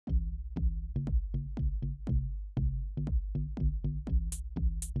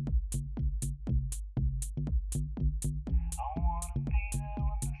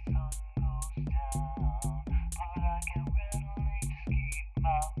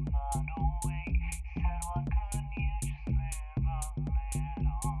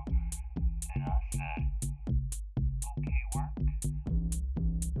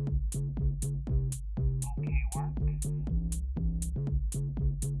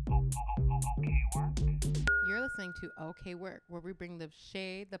listening to OK Work, where we bring the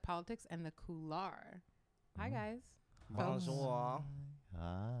shade, the politics, and the coular. Hi, guys. Folks. Bonjour.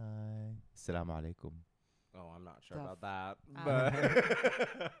 Hi. Assalamu alaikum. Oh, I'm not sure The about that,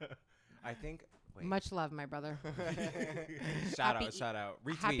 f- but I think. Wait. Much love, my brother. Shout Happy out, shout out.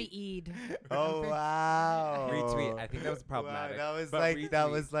 Retweet. Happy Eid. Oh wow. Retweet. I think that was problematic. Wow, that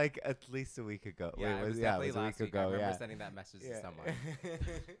but was like at least a week ago. Yeah, Wait, it was it definitely was a last week week. I ago. remember Yeah. sending that message to Yeah. someone.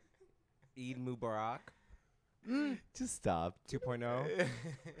 Eid Mubarak Just stop. 2.0.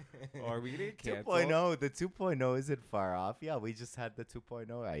 Or we getting canceled? 2.0. The 2.0 isn't far off. Yeah, we just had the 2.0.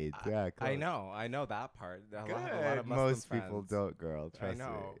 Yeah, I close. know that part. I have a lot Good. of Muslim Most friends. people don't, girl. Trust I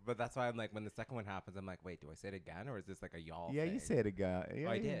know, me. but that's why I'm like, when the second one happens, I'm like, wait, do I say it again, or is this like a y'all? Yeah, thing? you say it again. Yeah,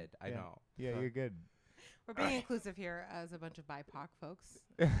 I yeah, did. I yeah. know. Yeah, you're good. We're being inclusive here as a bunch of BIPOC folks,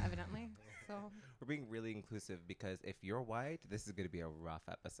 evidently. So We're being really inclusive because if you're white, this is going to be a rough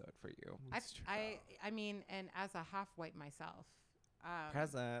episode for you. I mean, and as a half white myself,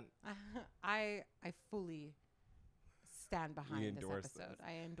 Present. I fully stand behind this endorse episode. this.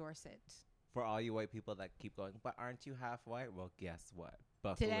 I endorse it. For all you white people that keep going, but aren't you half white? Well, guess what?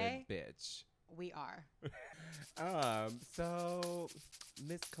 Buckle Today? in, bitch. We are. So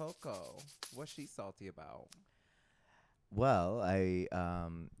Miss Coco, what's she salty about? Well, I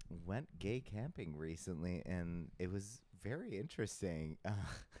went gay camping recently, and it was very interesting.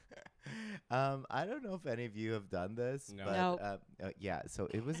 I don't know if any of you have done this, No. but Nope. yeah. So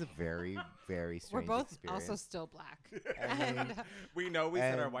it was a very, very We're strange both experience. also still black. I mean, and We know we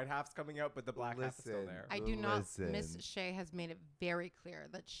said our And white half's coming out, but the black half is still listen, there. I do not. Listen. Miss Shea has made it very clear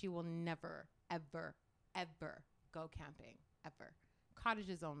that she will never, ever, ever go camping. Ever.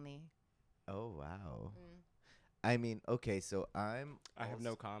 Cottages only. Oh wow. Mm. I mean, okay, so I have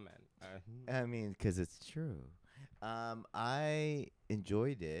no also- comment. I mean, because it's true. I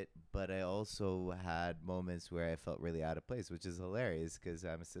enjoyed it, but I also had moments where I felt really out of place, which is hilarious because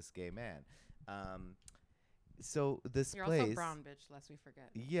I'm a cis gay man. So this You're place, also brown, bitch, lest we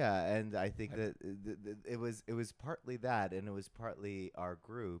forget. yeah, and I think that it was partly that, and it was partly our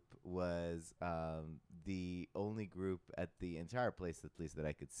group was the only group at the entire place, at least that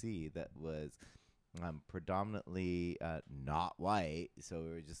I could see, that was predominantly not white. So we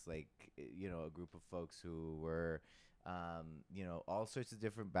were just like, a group of folks who were, all sorts of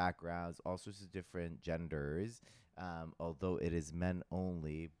different backgrounds, all sorts of different genders. Although it is men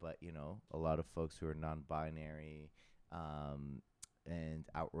only, but a lot of folks who are non-binary and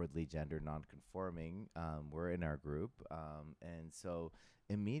outwardly gender non-conforming were in our group. And so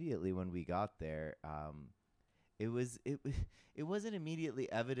immediately when we got there, it wasn't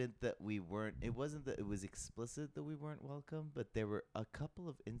immediately evident that we weren't. It wasn't that it was explicit that we weren't welcome, but there were a couple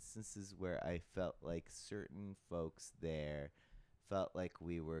of instances where I felt like certain folks there felt like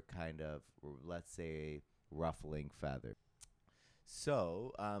we were kind of, let's say, ruffling feathers.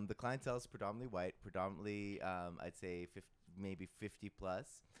 So the clientele is predominantly white, predominantly I'd say maybe 50 plus,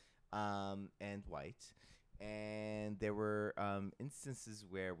 and white. And there were instances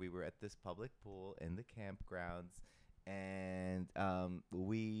where we were at this public pool in the campgrounds, and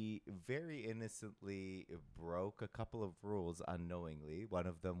we very innocently broke a couple of rules unknowingly. One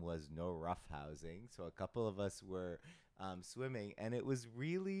of them was no roughhousing. So a couple of us were swimming, and it was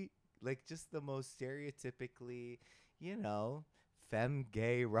really like just the most stereotypically, femme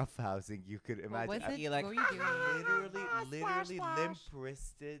gay roughhousing you could What imagine. was it? like, What were you doing? Literally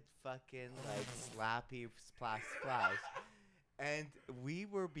limp-wristed fucking like slappy splash splash. And we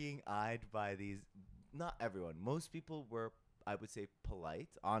were being eyed by these, not everyone, most people were, I would say, polite,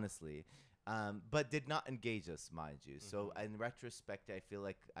 honestly, but did not engage us, mind you. So in retrospect, I feel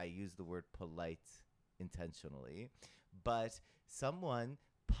like I used the word polite intentionally, but someone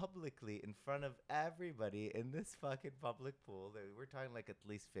publicly in front of everybody in this fucking public pool, we're talking like at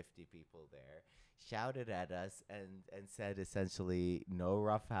least 50 people there, shouted at us and said essentially, no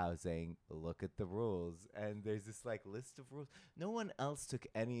roughhousing, look at the rules. And there's this like list of rules. No one else took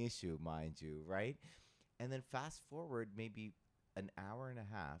any issue, mind you, right? And then fast forward maybe an hour and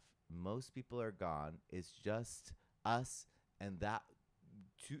a half, most people are gone. It's just us and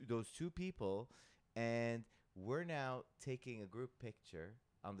those two people, and we're now taking a group picture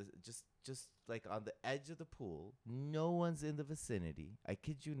on the just like on the edge of the pool. No one's in the vicinity. I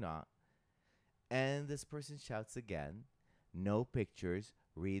kid you not. And this person shouts again, no pictures,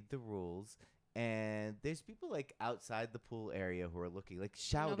 read the rules. And there's people like outside the pool area who are looking like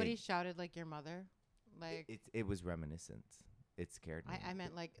shouting. Nobody shouted like your mother. Like It was reminiscent. it scared me. I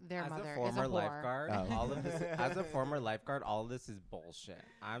meant like their As mother a former is a whore. lifeguard, Oh. all of this. As a former lifeguard, all of this is bullshit.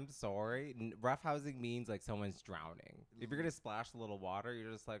 I'm sorry. Roughhousing means like someone's drowning. If you're gonna splash a little water,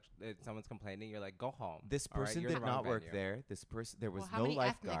 you're just like someone's complaining. You're like, go home. This all right? person You're in did the wrong not work venue. there. This person, there was Well, how no many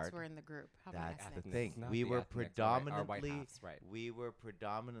lifeguard. ethnics were in the group? How many That's the ethnics? thing. Not We the were ethnics, our white predominantly, halves, right? we were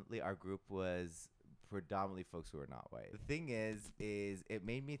predominantly, our group was predominantly folks who are not white. The thing is it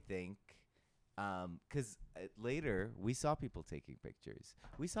made me think, because later we saw people taking pictures.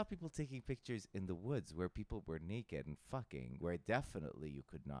 We saw people taking pictures in the woods where people were naked and fucking, where definitely you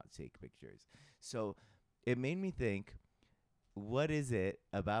could not take pictures. So it made me think, what is it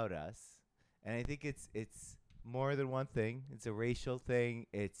about us? And I think it's more than one thing. It's a racial thing.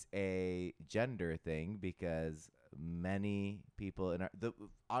 It's a gender thing, because many people in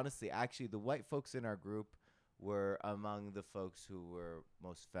honestly, actually, the white folks in our group were among the folks who were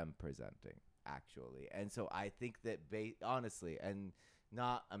most femme presenting, actually. And so I think that honestly, and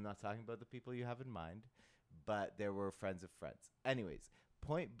I'm not talking about the people you have in mind, but there were friends of friends. Anyways,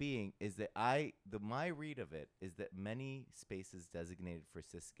 point being is that my read of it is that many spaces designated for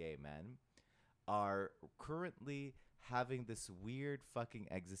cis gay men are currently having this weird fucking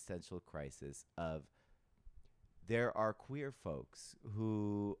existential crisis of, there are queer folks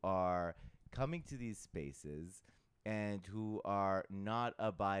who are coming to these spaces and who are not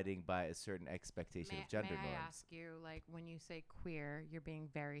abiding by a certain expectation of gender may I norms. ask you, like, when you say queer, you're being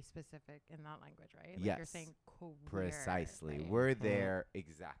very specific in that language, right? Like Yes. You're saying queer. Precisely. right? We're there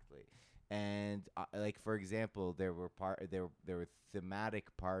exactly. And like, for example, there were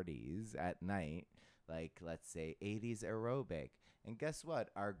thematic parties at night, like, let's say 80s aerobic. And guess what?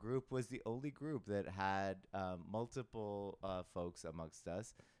 Our group was the only group that had multiple folks amongst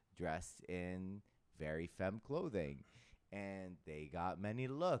us dressed in very femme clothing, and they got many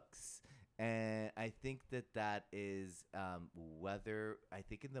looks. And I think that is whether, I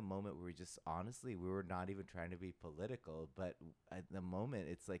think in the moment we were just, honestly, we were not even trying to be political, but at the moment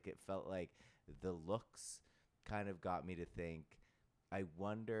it's like, it felt like the looks kind of got me to think, I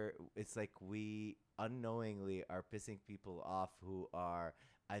wonder, it's like we unknowingly are pissing people off who are,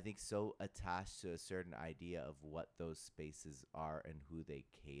 I think, so attached to a certain idea of what those spaces are and who they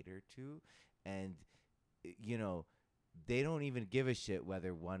cater to. And, you know, they don't even give a shit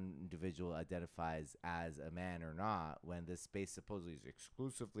whether one individual identifies as a man or not, when this space supposedly is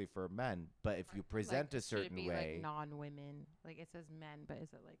exclusively for men. But if you present a certain should it be way, like non-women? Like, it says men, but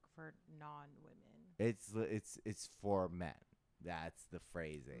is it like for non-women? it's for men. That's the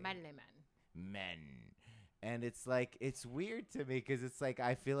phrasing. Men. Men. And it's like, it's weird to me, because it's like,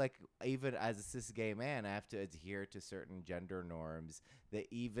 I feel like even as a cis gay man, I have to adhere to certain gender norms that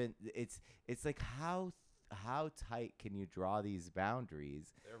even, it's like, how tight can you draw these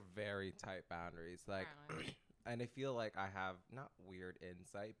boundaries? They're very tight boundaries. Like, Apparently. and I feel like I have not weird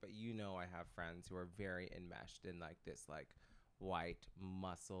insight, but I have friends who are very enmeshed in like this like white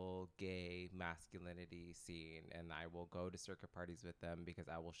muscle gay masculinity scene, and I will go to circuit parties with them because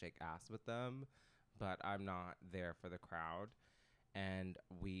I will shake ass with them, but I'm not there for the crowd. And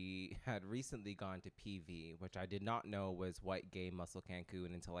we had recently gone to PV, which I did not know was white gay muscle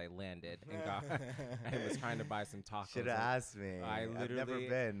Cancun until I landed and was trying to buy some tacos. Should have asked me. I've never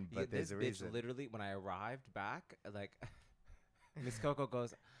been, but there's this a bitch reason. literally, when I arrived back, like Miss Coco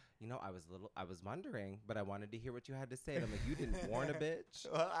goes, I was wondering, but I wanted to hear what you had to say. And I'm like, you didn't warn a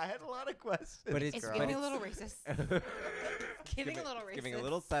bitch. Well, I had a lot of questions. But It's girl. giving a little racist. Giving a little racist. Giving a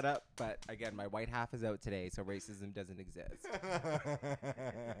little setup, but again, my white half is out today, so racism doesn't exist.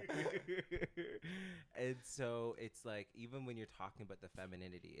 And so it's like, even when you're talking about the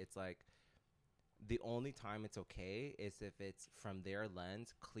femininity, it's like the only time it's okay is if it's from their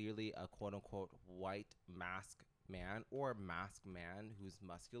lens, clearly a quote unquote white masked man or masked man who's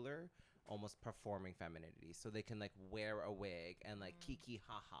muscular, almost performing femininity. So they can like wear a wig and like kiki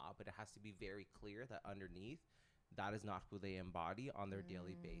haha, but it has to be very clear that underneath, that is not who they embody on their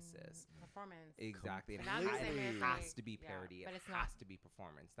daily basis. Performance. Exactly. It But I'm saying has, it's like- to be yeah, parody. but It it's has not. to be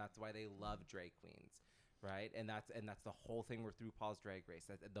performance. That's why they love drag queens, right? And that's the whole thing with RuPaul's Drag Race.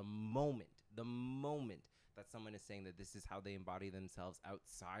 That the moment that someone is saying that this is how they embody themselves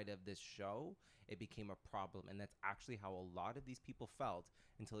outside of this show, it became a problem. And that's actually how a lot of these people felt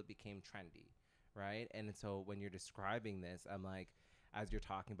until it became trendy, right? And so when you're describing this, I'm like, as you're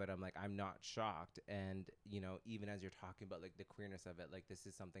talking about it, I'm like, I'm not shocked. And, you know, even as you're talking about like the queerness of it, like this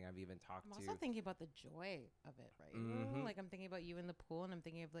is something I've even talked I'm to. also thinking about the joy of it, right? Mhm. Like I'm thinking about you in the pool, and I'm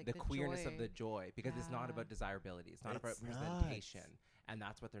thinking of like the queerness joy. of the joy, because it's not Yeah. about desirability. It's not about It's not. representation. And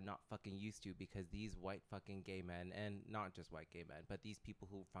that's what they're not fucking used to, because these white fucking gay men, and not just white gay men, but these people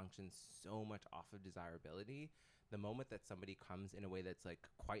who function so much off of desirability, the moment that somebody comes in a way that's like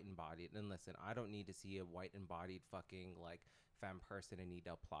quite embodied, and listen, I don't need to see a white embodied fucking like femme person and need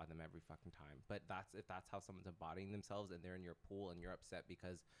to applaud them every fucking time. But that's if that's how someone's embodying themselves and they're in your pool and you're upset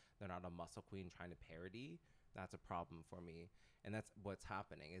because they're not a muscle queen trying to parody, that's a problem for me. And that's what's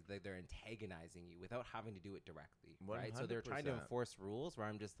happening, is that they're antagonizing you without having to do it directly, right? So they're trying to 100%. enforce rules where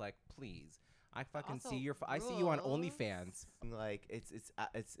I'm just like, please, I fucking also see I see you on rules. OnlyFans. Like it's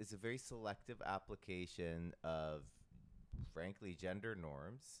a very selective application of, frankly, gender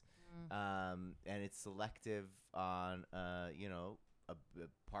norms, and it's selective on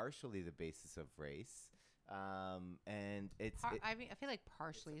partially the basis of race, and I mean, I feel like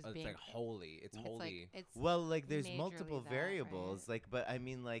partially is It's being like holy. It's it's holy. like it's well, like there's majorly multiple that, variables, right? like, but I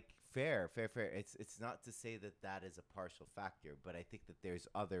mean, like, fair. It's not to say that that is a partial factor, but I think that there's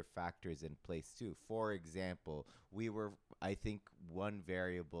other factors in place too. For example, I think one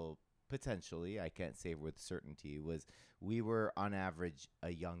variable, potentially, I can't say with certainty, was we were on average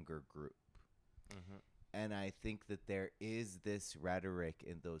a younger group. Mm-hmm. And I think that there is this rhetoric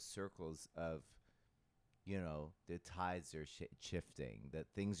in those circles of, the tides are shifting, that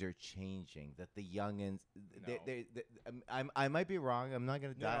things are changing, that the youngins, No. I might be wrong. I'm not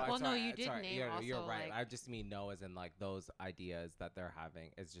going to die. Well, no, you did name You're also, right. like- I just mean no, as in like those ideas that they're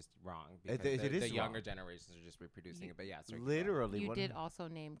having is just wrong, It- because it is the younger wrong. generations are just reproducing You- it. But yeah, sorry, keep going. Literally. you one- did also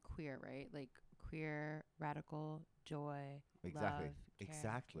name queer, right? Like queer, radical, joy, Exactly. love, care,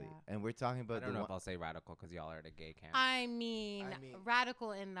 Exactly. yeah. And we're talking I about don't the know one. if I'll say radical because y'all are at a gay camp. I mean, I mean-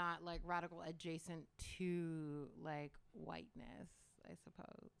 radical and not like radical adjacent to like whiteness, I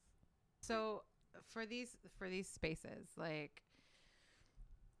suppose. So for these spaces, like,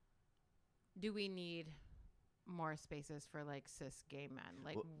 do we need more spaces for like cis gay men?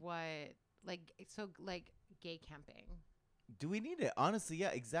 Like Well- what? Like gay camping. Do we need it? Honestly, yeah,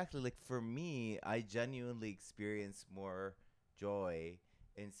 exactly. Like for me, I genuinely experience more joy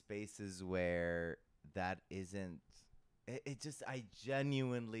in spaces where that isn't. I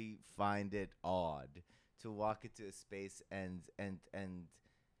genuinely find it odd to walk into a space and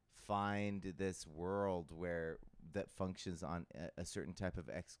find this world where that functions on a certain type of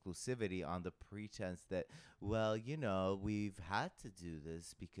exclusivity on the pretense that, well, we've had to do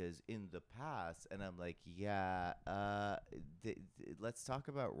this because in the past. And I'm like, yeah, let's talk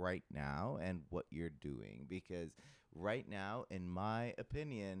about right now and what you're doing, because right now, in my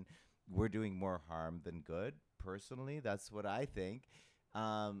opinion, we're doing more harm than good. Personally, that's what I think.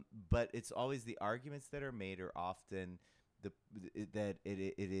 But it's always the arguments that are made are often that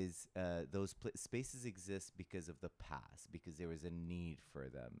it is those spaces exist because of the past, because there was a need for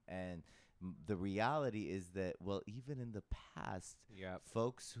them. And the reality is that, well, even in the past, Yep.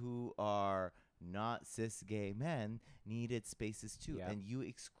 folks who are not cis gay men needed spaces too, Yep. and you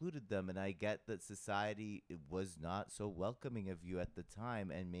excluded them. And I get that society was not so welcoming of you at the time,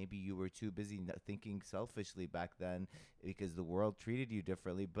 and maybe you were too busy thinking selfishly back then because the world treated you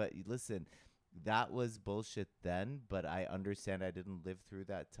differently. But listen, that was bullshit then, but I understand I didn't live through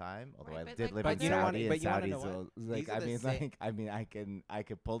that time. Although Right, I but, did like, live but in you know what- Saudi, but and you wanna Saudis know what? will, These like, are the same- I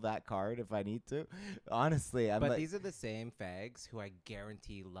could pull that card if I need to. Honestly, I'm But like, these are the same fags who I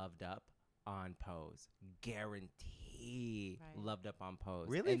guarantee loved up on Pose. Guarantee Right. loved up on Pose.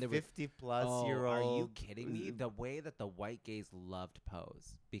 really And there was- 50-plus-year-old. Are you kidding me? The way that the white gays loved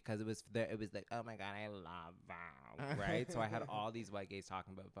Pose, because it was like, oh my god, I love Vogue, right? So I had all these white gays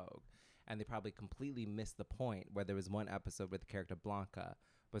talking about Vogue, and they probably completely missed the point where there was one episode where the character Blanca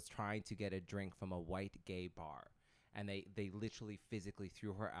was trying to get a drink from a white gay bar, and they literally physically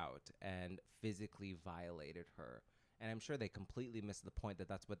threw her out and physically violated her. And I'm sure they completely missed the point that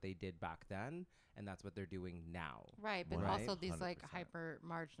that's what they did back then, and that's what they're doing now. Right, but Right. also these like 100%. hyper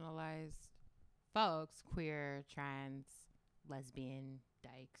marginalized folks, queer, trans, lesbian,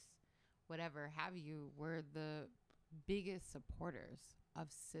 dykes, whatever have you, were the biggest supporters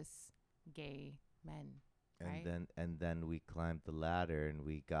of cis gay men. Right. And then we climbed the ladder, and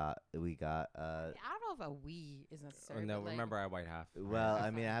we got I don't know if a we is necessary. No, but, like, remember, I white half. Well, Yeah.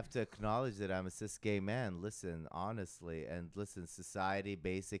 I mean, I have to acknowledge that I'm a cis gay man. Listen, honestly, and listen, society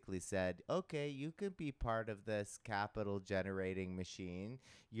basically said, okay, you can be part of this capital generating machine.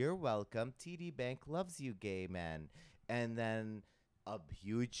 You're welcome. TD Bank loves you, gay men. And then a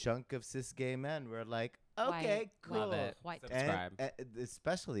huge chunk of cis gay men were like, Okay, cool. Love it. White. Subscribe. And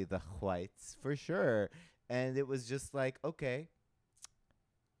especially the whites for sure. And it was just like, okay,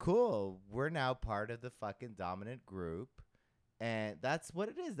 cool. We're now part of the fucking dominant group. And that's what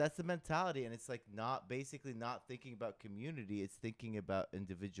it is. That's the mentality. And it's like not basically not thinking about community. It's thinking about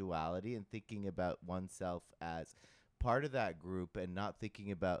individuality and thinking about oneself as part of that group and not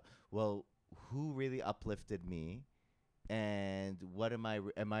thinking about, well, who really uplifted me? And what am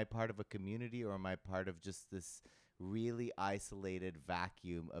I part of a community, or am I part of just this really isolated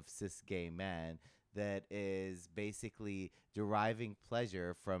vacuum of cis gay men that is basically deriving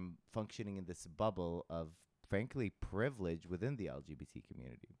pleasure from functioning in this bubble of frankly privilege within the LGBT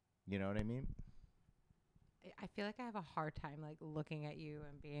community? You know what I mean? I feel like I have a hard time like looking at you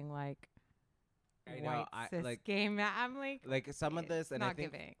and being like, I white know, cis like gay man. I'm like some of this, it's and I not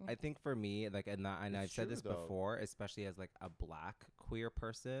think giving. I think for me, like, and I've It's said true, this though. before, especially as like a black queer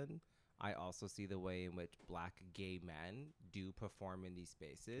person, I also see the way in which black gay men do perform in these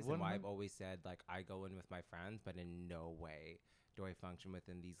spaces, and why I've 100 always said like I go in with my friends, but in no way do I function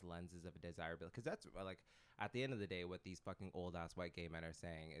within these lenses of desirability, because that's like at the end of the day, what these fucking old ass white gay men are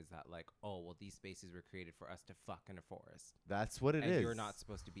saying is that like, oh well, these spaces were created for us to fuck in a forest, That's what it and is. you're not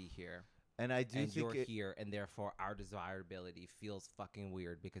supposed to be here. And I do And think you're here, and therefore our desirability feels fucking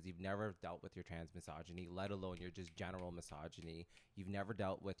weird because you've never dealt with your trans misogyny, let alone your just general misogyny. You've never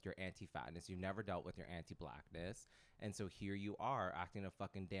dealt with your anti-fatness. You've never dealt with your anti-blackness. And so here you are acting a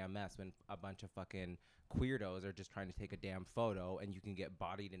fucking damn mess when a bunch of fucking queerdos are just trying to take a damn photo, and you can get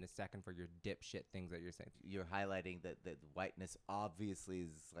bodied in a second for your dipshit things that you're saying. you're highlighting that whiteness obviously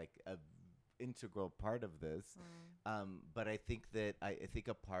is like a integral part of this. But I think that I think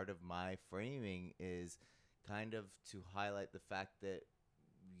a part of my framing is kind of to highlight the fact that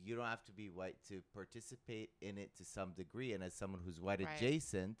you don't have to be white to participate in it to some degree. And as someone who's white Right.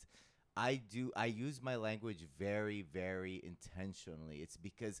 adjacent, I use my language very, very intentionally. It's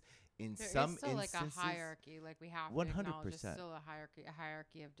because in There some is still like instances, a hierarchy. Like we have to acknowledge there's 100%. still a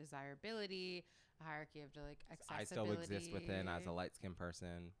hierarchy of desirability, a hierarchy of like I accessibility. still exist within as a light-skinned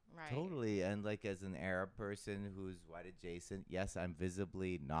person. right. Totally. And like as an Arab person who's white adjacent, yes, I'm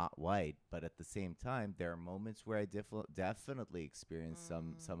visibly not white, but at the same time, there are moments where I definitely experience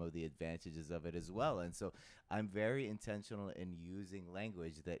some of the advantages of it as well. And so I'm very intentional in using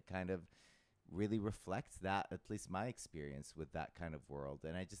language that kind of really reflects that, at least my experience with that kind of world.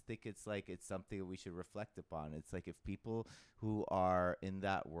 And I just think it's like it's something that we should reflect upon. It's like if people who are in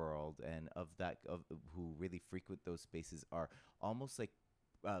that world and of who really frequent those spaces are almost like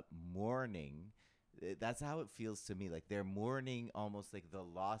mourning, that's how it feels to me. Like they're mourning almost like the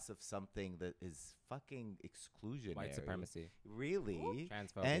loss of something that is fucking exclusionary. White supremacy. Really?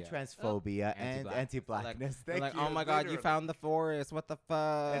 Transphobia. And transphobia and Anti-black. anti-blackness. They're Thank like, you. oh my God, you Literally. found the forest. What the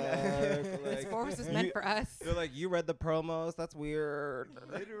fuck? This Like, forest is meant for us. They're like, you read the promos? That's weird.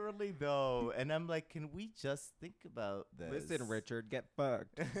 Literally though. And I'm like, can we just think about this? Listen, Richard, get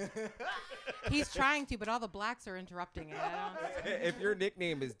fucked. He's trying to, but all the blacks are interrupting it. I don't. If your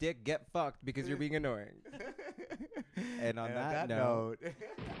nickname is Dick, get fucked because you're being annoying. And on that note,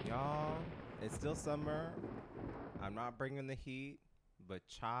 y'all, it's still summer. I'm not bringing the heat, but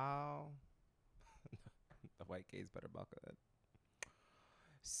child, the white gays better buckle it.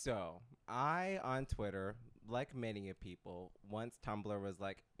 So I, on Twitter, like many of people, once Tumblr was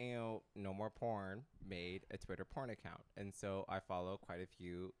like, ew, no more porn, made a Twitter porn account. And so I follow quite a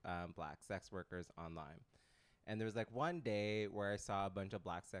few black sex workers online. And there was like one day where I saw a bunch of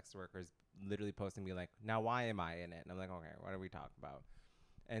black sex workers literally posting me like, now why am I in it? And I'm like, okay, what are we talking about?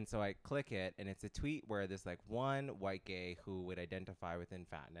 And so I click it, and it's a tweet where there's like one white gay who would identify within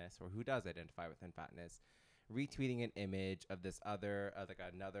fatness, or who does identify within fatness, retweeting an image of this other, like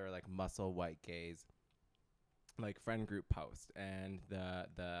another like muscle white gays, like friend group post. And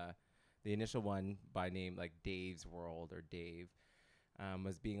the initial one by name like Dave's World or Dave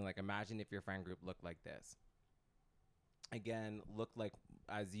was being like, imagine if your friend group looked like this. Again, looked like,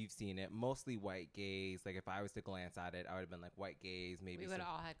 as you've seen it, mostly white gays. Like if I was to glance at it, I would have been like white gays, maybe. We would some- have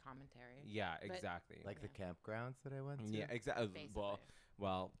all had commentary. Yeah, But- exactly. Like the campgrounds that I went to? Yeah, exactly. Basically.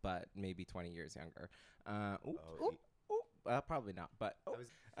 Well, but maybe 20 years younger. Oop, Oh, oop, oop. Probably not, but I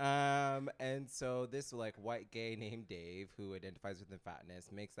was- and so this like white gay named Dave, who identifies with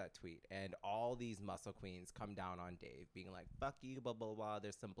fatness, makes that tweet, and all these muscle queens come down on Dave, being like, "Fuck you, blah blah blah."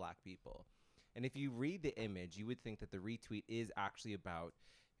 There's some black people, and if you read the image, you would think that the retweet is actually about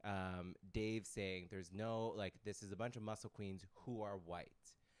Dave saying, "There's no like, this is a bunch of muscle queens who are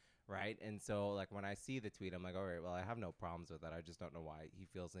white." Right. And so like when I see the tweet, I'm like, all right, well, I have no problems with that. I just don't know why he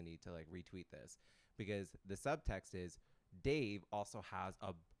feels the need to like retweet this, because the subtext is Dave also has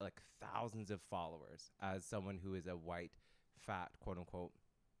like thousands of followers as someone who is a white, fat, quote unquote.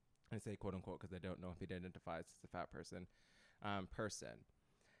 I say quote unquote because I don't know if he identifies as a fat person.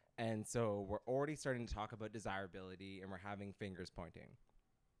 And so we're already starting to talk about desirability, and we're having fingers pointing.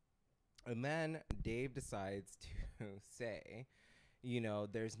 And then Dave decides to say,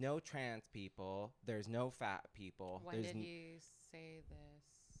 there's no trans people, there's no fat people. When did you say this?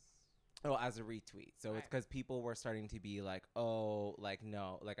 Oh, as a retweet. So Right. It's because people were starting to be like, oh, like,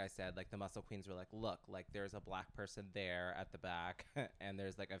 no, like I said, like the muscle queens were like, look, like there's a black person there at the back and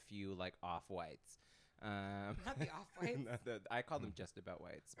there's like a few like off whites. Not the off whites. I call them just about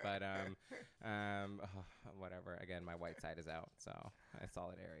whites, but whatever. Again, my white side is out, so I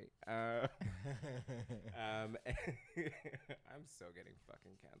solidarity. I'm so getting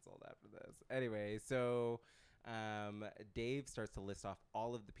fucking canceled after this. Anyway, so Dave starts to list off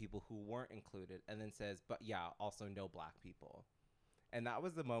all of the people who weren't included, and then says, "But yeah, also no black people." And that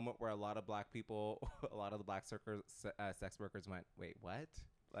was the moment where a lot of black people, a lot of the black sex workers went, "Wait, what?"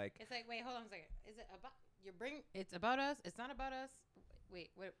 Like, it's like, wait, hold on a second. Is it about it's about us? It's not about us. Wait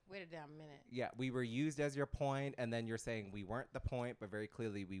a damn minute. Yeah, we were used as your point, and then you're saying we weren't the point, but very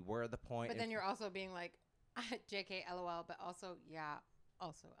clearly we were the point. But then you're also being like, JK, LOL, but also, yeah,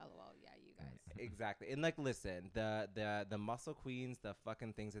 also LOL, yeah, you guys. Exactly. And like, listen, the muscle queens, the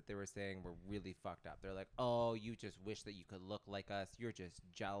fucking things that they were saying were really fucked up. They're like, oh, you just wish that you could look like us. You're just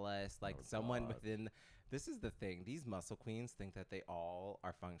jealous. Like someone within. This is the thing. These muscle queens think that they all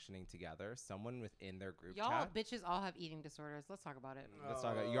are functioning together. Someone within their group Y'all chat. bitches all have eating disorders. Let's talk about it. Let's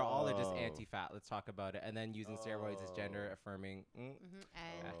talk about. You're all are just anti-fat. Let's talk about it. And then using steroids as gender affirming. And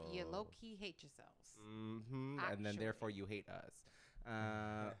you low key hate yourselves. And then therefore you hate us.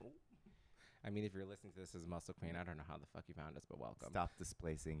 I mean, if you're listening to this as Muscle Queen, I don't know how the fuck you found us, but welcome. Stop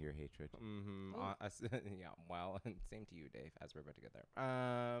displacing your hatred. Yeah, well, same to you, Dave, as we're about to get there.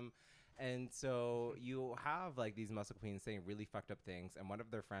 And so you have like these muscle queens saying really fucked up things, and one of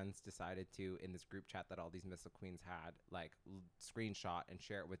their friends decided to, in this group chat that all these muscle queens had, like screenshot and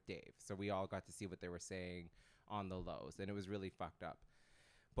share it with Dave. So we all got to see what they were saying on the lows, and it was really fucked up.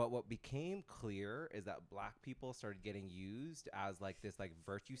 But what became clear is that black people started getting used as like this like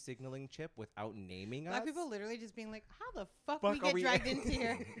virtue signaling chip without naming us. Black people literally just being like, how the fuck we get dragged into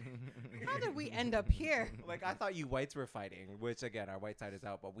here? How did we end up here? Like, I thought you whites were fighting, which again, our white side is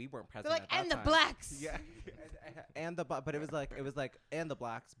out, but we weren't present. They're like, at that and the time. blacks. Yeah, but it was like, and the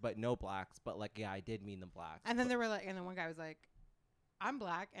blacks, but no blacks, but like, yeah, I did mean the blacks. And then they were like, and then one guy was like, I'm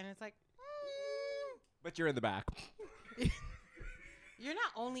black, and it's like, but you're in the back. You're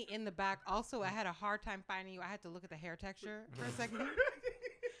not only in the back. Also, I had a hard time finding you. I had to look at the hair texture for a second.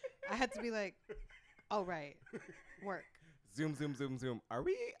 I had to be like, oh, right. Work. Zoom. Are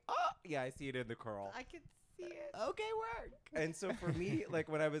we? Oh, yeah, I see it in the curl. I could see it. Okay, work. And so for me, like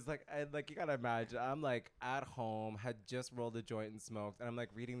when I was like, you gotta imagine, I'm like at home, had just rolled a joint and smoked, and I'm like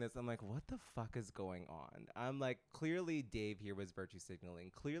reading this. I'm like, what the fuck is going on? I'm like, clearly Dave here was virtue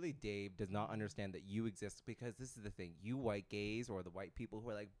signaling. Clearly Dave does not understand that you exist, because this is the thing. You white gays or the white people who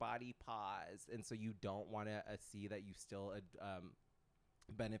are like body pause, and so you don't want to see that you still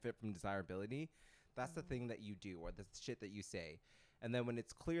benefit from desirability. That's the thing that you do, or the shit that you say. And then when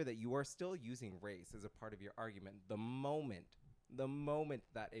it's clear that you are still using race as a part of your argument, the moment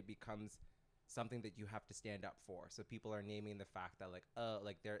that it becomes something that you have to stand up for. So people are naming the fact that like,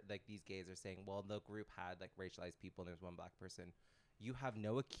 like they're like these gays are saying, well, the group had like racialized people and there's one black person. You have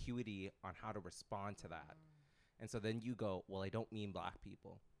no acuity on how to respond to that. And so then you go, well, I don't mean black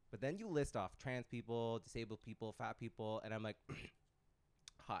people. But then you list off trans people, disabled people, fat people, and I'm like,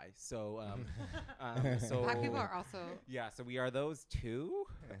 hi. So, so Black people are also. Yeah, so we are those too.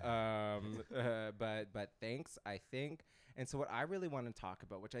 But thanks, I think. And so what I really want to talk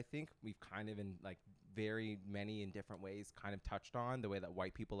about, which I think we've kind of in like very many in different ways kind of touched on, the way that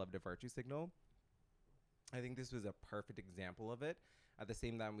white people love to virtue signal. I think this was a perfect example of it. At the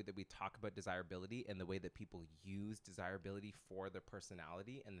same time that we talk about desirability and the way that people use desirability for their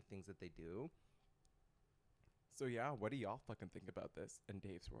personality and the things that they do. So yeah, what do y'all fucking think about this in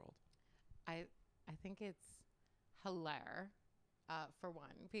Dave's world? I think it's hilarious, for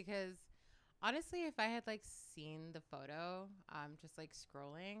one, because honestly, if I had like seen the photo, just like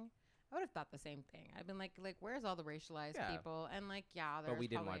scrolling, I would have thought the same thing. I've been like, where's all the racialized people? And like, yeah, but we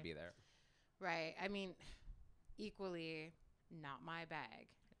didn't want to be there. Right. I mean, equally, not my bag,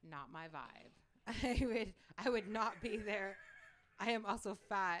 not my vibe. I would not be there. I am also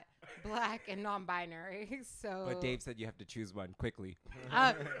fat, black, and non-binary. So. But Dave said you have to choose one quickly.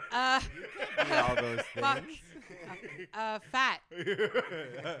 all those things. Fat.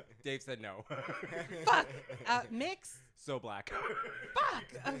 Dave said no. Fuck. Mix. So black.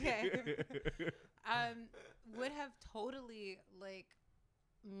 Fuck. Okay. Would have totally like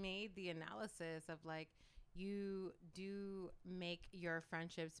made the analysis of like you do make your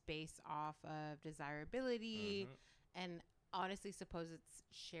friendships based off of desirability and honestly suppose it's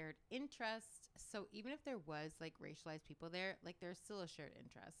shared interest. So even if there was like racialized people there, like there's still a shared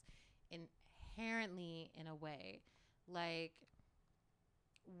interest inherently in a way. Like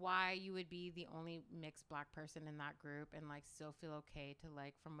why you would be the only mixed black person in that group and like still feel okay to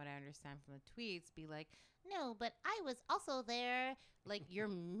like, from what I understand from the tweets, be like, no, but I was also there. Like you're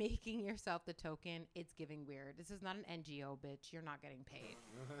making yourself the token. It's giving weird. This is not an NGO, bitch. You're not getting paid.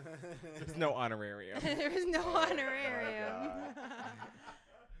 There's no honorarium. There is no honorarium.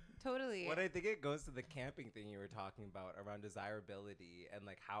 Totally. What I think it goes to the camping thing you were talking about around desirability and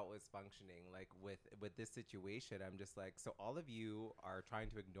like how it was functioning. Like with this situation, I'm just like, so all of you are trying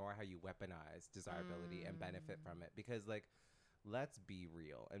to ignore how you weaponize desirability and benefit from it because like, let's be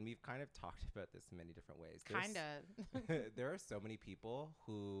real. And we've kind of talked about this in many different ways. Kind of. There are so many people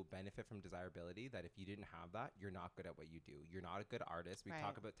who benefit from desirability that if you didn't have that, you're not good at what you do. You're not a good artist. We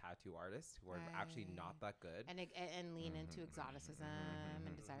talk about tattoo artists who are actually not that good. And lean into exoticism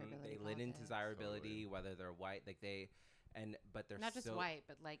and desirability. They lean into desirability, whether they're white, like but they're not just white,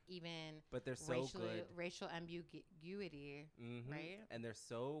 but like even but they're so good racial ambiguity, right? And they're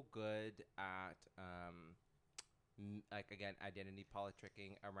so good at like again identity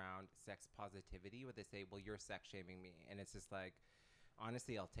politicking around sex positivity where they say, well, you're sex shaming me, and it's just like,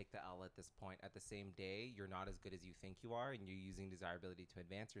 honestly, I'll take the L at this point. At the same day, you're not as good as you think you are, and you're using desirability to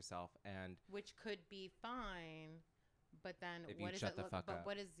advance yourself, and which could be fine, but then what is it but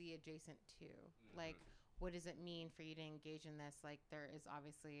what is the adjacent to? Like what does it mean for you to engage in this? Like there is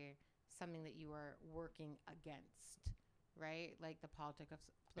obviously something that you are working against, right? Like the politics of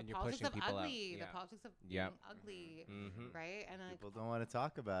ugly, the politics of being ugly, right? And people don't want to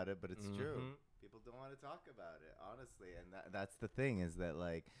talk about it, but it's true. People don't want to talk about it, honestly, and that's the thing is that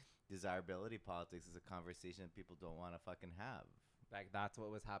like desirability politics is a conversation that people don't want to fucking have. Like that's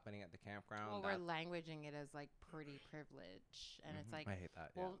what was happening at the campground. Well, we're languaging it as like pretty privilege, and it's like, I hate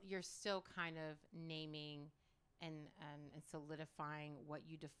that. Well, you're still kind of naming and solidifying what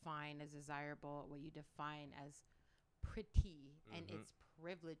you define as desirable, what you define as pretty, and its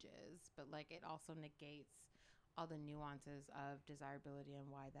privileges, but like it also negates all the nuances of desirability and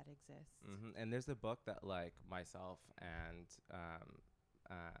why that exists. And there's a book that like myself and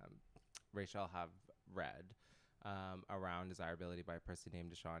Rachel have read around desirability by a person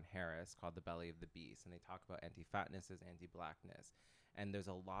named Deshaun Harris called The Belly of the Beast, and they talk about anti-fatness as anti-blackness. And there's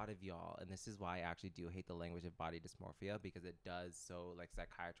a lot of y'all, and this is why I actually do hate the language of body dysmorphia, because it does so like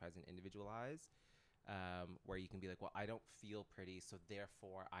psychiatrize and individualize, where you can be like, well, I don't feel pretty, so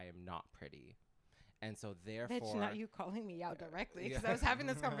therefore I am not pretty. And so therefore... Bitch, not you calling me out directly, because I was having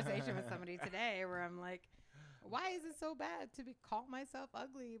this conversation with somebody today where I'm like, why is it so bad to call myself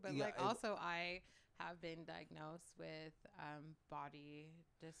ugly? But like also I have been diagnosed with body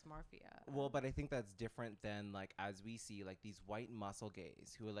dysmorphia. Well, but I think that's different than like as we see like these white muscle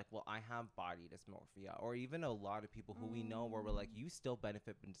gays who are like, well, I have body dysmorphia, or even a lot of people who we know where we're like, you still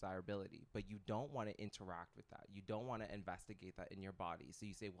benefit from desirability, but you don't want to interact with that. You don't want to investigate that in your body. So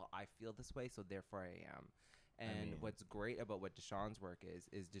you say, well, I feel this way, so therefore I am. And what's great about what Deshaun's work is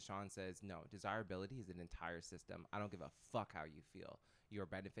Deshaun says, no, desirability is an entire system. I don't give a fuck how you feel. You're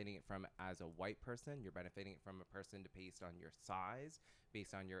benefiting it from as a white person. You're benefiting it from a person based on your size,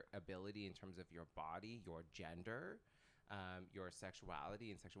 based on your ability in terms of your body, your gender, your sexuality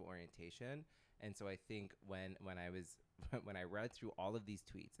and sexual orientation. And so I think when I read through all of these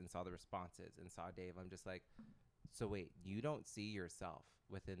tweets and saw the responses and saw Dave, I'm just like, so wait, you don't see yourself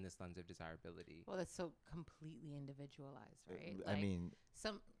within this lens of desirability. Well, that's so completely individualized, right? I mean,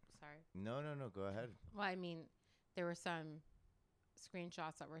 No, go ahead. Well, I mean, there were some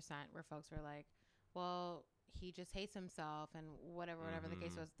screenshots that were sent where folks were like, well, he just hates himself and whatever the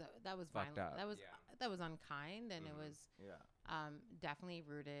case was. That was violent. That was unkind, and it was definitely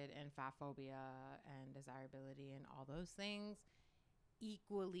rooted in fat phobia and desirability and all those things.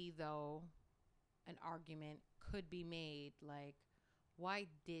 Equally, though, an argument could be made like, why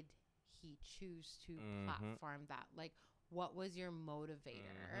did he choose to platform that? Like, what was your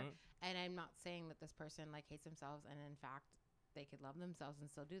motivator? And I'm not saying that this person like hates themselves, and in fact they could love themselves and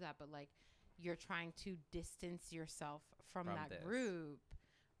still do that, but like you're trying to distance yourself from that group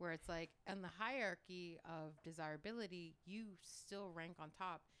where it's like in the hierarchy of desirability you still rank on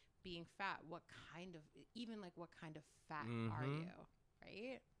top being fat. What kind of fat are you,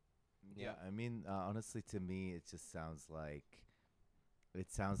 right? Yeah, I mean, honestly, to me, it just sounds like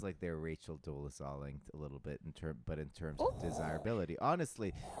they're Rachel Dolasaling a little bit but in terms of desirability.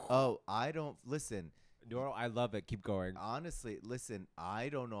 Honestly, I don't listen. No, I love it. Keep going. Honestly, listen, I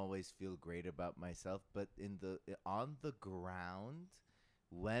don't always feel great about myself, but on the ground,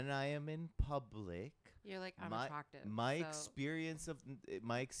 when I am in public, You're like, I'm my attractive. my so experience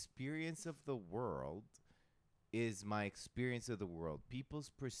of the world is my experience of the world. People's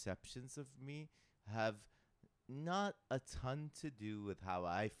perceptions of me have not a ton to do with how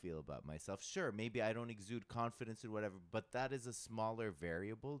I feel about myself. Sure, maybe I don't exude confidence or whatever, but that is a smaller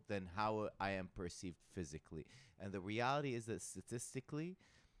variable than how I am perceived physically. And the reality is that statistically,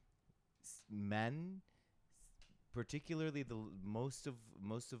 men, particularly most of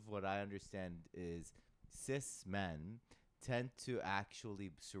what I understand is cis men tend to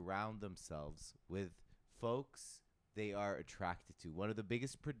actually surround themselves with folks they are attracted to. One of the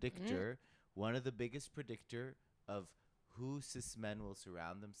biggest predictor of who cis men will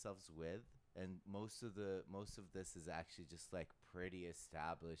surround themselves with, and most of this is actually just like pretty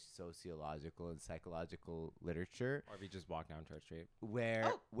established sociological and psychological literature, Or if you just walk down Church Street.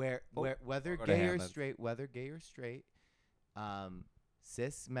 where whether Go to gay or Hamlet's. straight,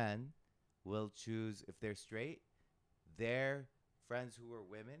 cis men will choose, if they're straight, their friends who are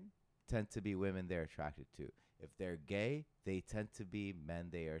women tend to be women they're attracted to. If they're gay, they tend to be men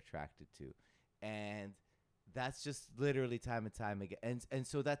they are attracted to. And that's just literally time and time again. And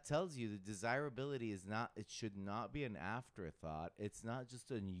so that tells you the desirability it should not be an afterthought. It's not just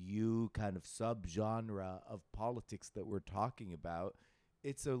a new kind of subgenre of politics that we're talking about.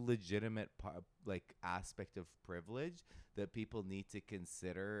 It's a legitimate aspect of privilege that people need to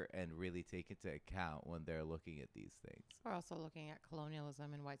consider and really take into account when they're looking at these things. we're also looking at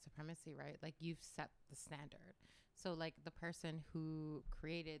colonialism and white supremacy, right? Like, you've set the standard. So, like, the person who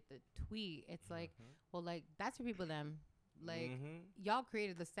created the tweet, it's like, well, like, that's for people them. Like, y'all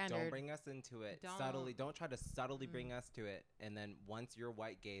created the standard. Don't bring us into it subtly. Don't try to subtly bring us to it. And then once you're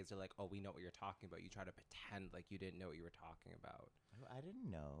white gays are like, oh, we know what you're talking about. You try to pretend like you didn't know what you were talking about. I didn't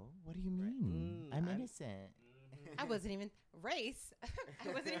know. What do you mean? I'm innocent. I wasn't even race.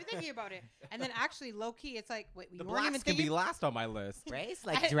 I wasn't even thinking about it. And then actually, low key, it's like, wait, The you weren't even blacks can thinking. be last on my list. Race?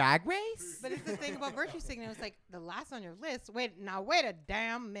 Like drag race? But it's the thing about virtue signaling. It's like the last on your list. Wait a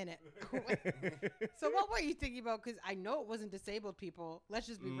damn minute. So what were you thinking about? Because I know it wasn't disabled people. Let's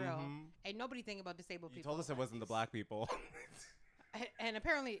just be real. Ain't nobody thinking about disabled You people. told us it wasn't the black people. And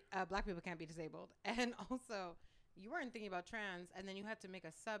apparently, black people can't be disabled. And also, you weren't thinking about trans. And then you have to make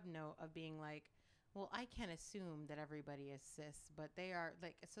a sub note of being like, well, I can't assume that everybody is cis, but they are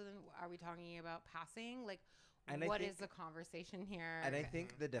like. So then, are we talking about passing? Like, And what is the conversation here? And I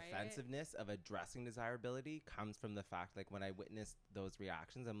think the Right? defensiveness of addressing desirability comes from the fact, like, when I witnessed those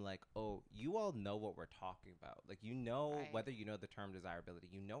reactions, I'm like, oh, you all know what we're talking about. Like, you know, Right. whether you know the term desirability,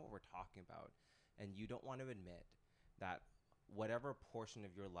 you know what we're talking about. And you don't want to admit that whatever portion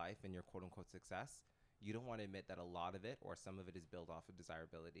of your life and your quote unquote success, you don't want to admit that a lot of it or some of it is built off of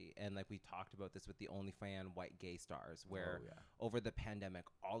desirability. And like we talked about this with the OnlyFans white gay stars, where over the pandemic,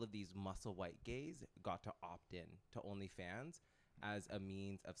 all of these muscle white gays got to opt in to OnlyFans as a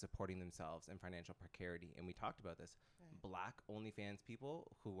means of supporting themselves in financial precarity. And we talked about this. Right. Black OnlyFans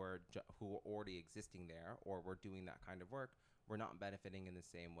people who were already existing there or were doing that kind of work were not benefiting in the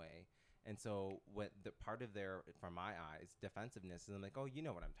same way. And so what the part of their, from my eyes, defensiveness is I'm like, oh, you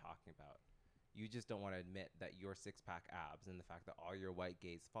know what I'm talking about. You just don't want to admit that your six-pack abs and the fact that all your white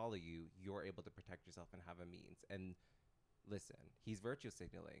gays follow you, you're able to protect yourself and have a means. And listen, he's virtue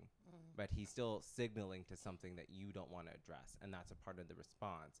signaling, but he's still signaling to something that you don't want to address. And that's a part of the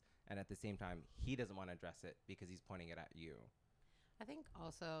response. And at the same time, he doesn't want to address it because he's pointing it at you. I think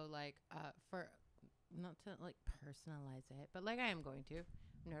also, like, for not to like personalize it, but like I am going to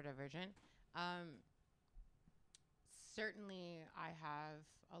neurodivergent. Certainly, I have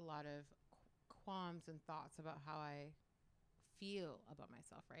a lot of qualms and thoughts about how I feel about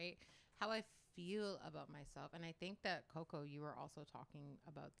myself, right? How I feel about myself. And I think that, Coco, you were also talking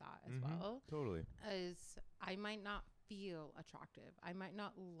about that as well. Totally. Is I might not feel attractive. I might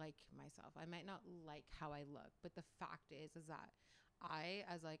not like myself. I might not like how I look. But the fact is that I,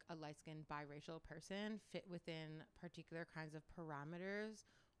 as like a light-skinned biracial person, fit within particular kinds of parameters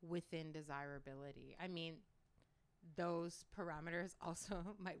within desirability. I mean, those parameters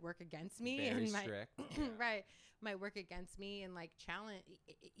also might work against me Very and might, strict. right, might work against me and like challenge,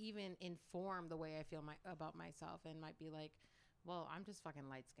 even inform the way I feel about myself, and might be like, well, I'm just fucking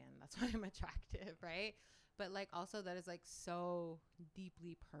light skinned, that's why I'm attractive, right? But like also that is like so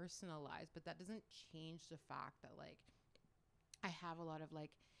deeply personalized, but that doesn't change the fact that like I have a lot of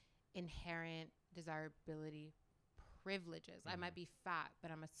like inherent desirability privileges. I might be fat,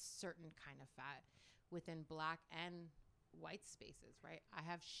 but I'm a certain kind of fat within black and white spaces, right? I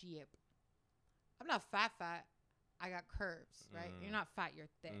have shape. I'm not fat. I got curves, right? You're not fat, you're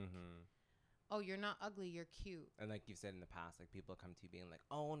thick. Oh, you're not ugly, you're cute. And like you said in the past, like people come to you being like,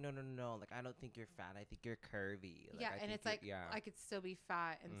 oh, no. Like, I don't think you're fat. I think you're curvy. Like, Yeah, I and think it's like, yeah. I could still be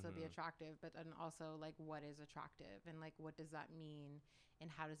fat and still be attractive, but then also like, what is attractive? And like, what does that mean? And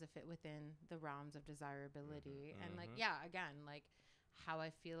how does it fit within the realms of desirability? And like, yeah, again, like how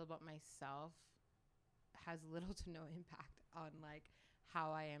I feel about myself has little to no impact on like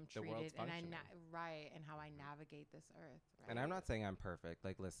how I am The world's treated and functioning. and how I navigate this earth. Right? And I'm not saying I'm perfect.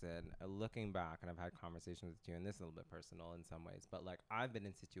 Like, listen, looking back, and I've had conversations with you, and this is a little bit personal in some ways, but like I've been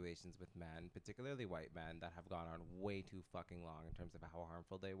in situations with men, particularly white men, that have gone on way too fucking long in terms of how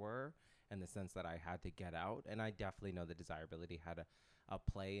harmful they were, in the sense that I had to get out. And I definitely know the desirability had a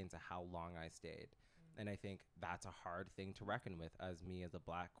play into how long I stayed. And I think that's a hard thing to reckon with as me as a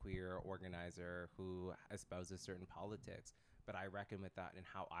black queer organizer who espouses certain politics. But I reckon with that and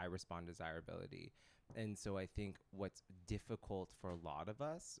how I respond to desirability. And so I think what's difficult for a lot of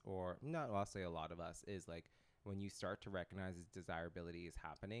us, or not, I'll say a lot of us, is like when you start to recognize desirability is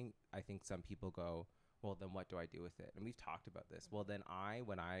happening, I think some people go, well, then what do I do with it? And we've talked about this. Well, then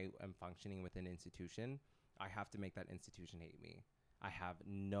when I am functioning with an institution, I have to make that institution hate me. I have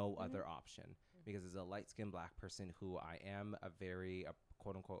no other option, because as a light-skinned black person who I am a very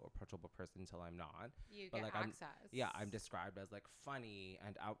quote-unquote approachable person until I'm not. You But get like access. I'm described as like funny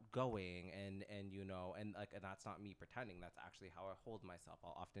and outgoing and you know, and like, and that's not me pretending. That's actually how I hold myself.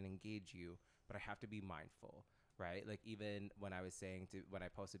 I'll often engage you, but I have to be mindful, right? Like even when I was saying when I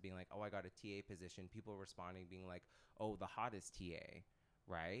posted being like, oh, I got a TA position, people responding being like, oh, the hottest TA.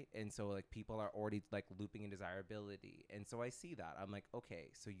 Right. And so like people are already like looping in desirability. And so I see that. I'm like,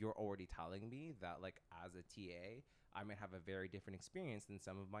 okay, so you're already telling me that like as a TA, I might have a very different experience than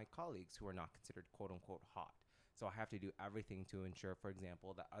some of my colleagues who are not considered quote unquote hot. So I have to do everything to ensure, for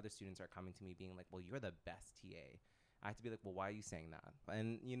example, that other students are coming to me being like, well, you're the best TA. I have to be like, well, why are you saying that?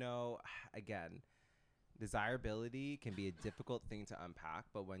 And, you know, again, desirability can be a difficult thing to unpack,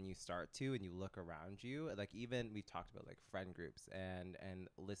 but when you start to and you look around you, like even we talked about like friend groups and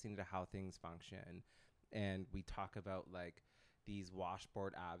listening to how things function, and we talk about like these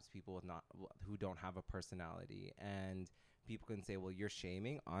washboard abs people with not who don't have a personality, and people can say, well, you're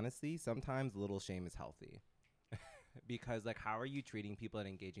shaming. Honestly, sometimes a little shame is healthy. Because like, how are you treating people and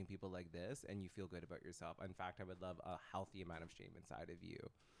engaging people like this and you feel good about yourself? In fact, I would love a healthy amount of shame inside of you.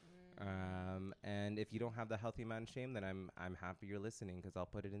 And if you don't have the healthy amount of shame, then I'm happy you're listening, because I'll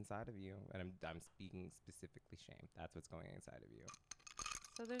put it inside of you. And I'm speaking specifically shame. That's what's going inside of you.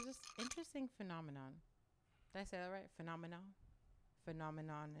 So there's this interesting phenomenon. Did I say that right? Phenomenon.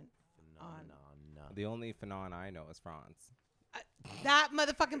 The only phenomenon I know is France. That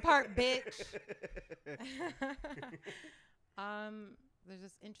motherfucking part, bitch. There's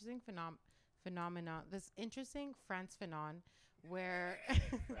this interesting phenomenon. This interesting France phenomenon where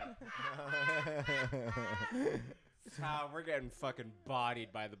We're getting fucking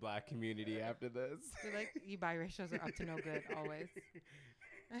bodied by the black community after this. They're like, you biracials are up to no good always.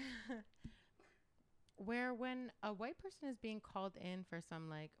 Where when a white person is being called in for some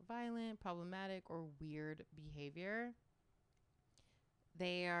like violent, problematic, or weird behavior,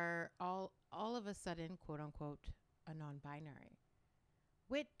 they are all of a sudden, quote unquote, a non-binary.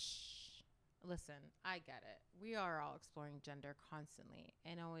 Which, listen, I get it. We are all exploring gender constantly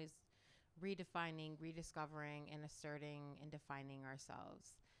and always redefining, rediscovering, and asserting and defining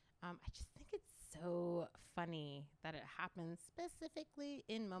ourselves. I just think it's so funny that it happens specifically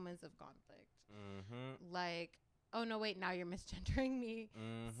in moments of conflict. Like, oh no, wait, now you're misgendering me.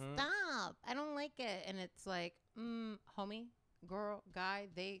 Stop. I don't like it. And it's like, homie, girl, guy,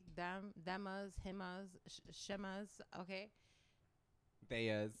 they, them, themas, himas, shemas, okay?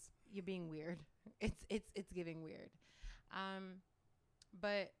 Theyas. You're being weird. It's giving weird.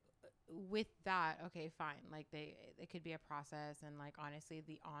 But with that, okay, fine. Like it could be a process, and like honestly,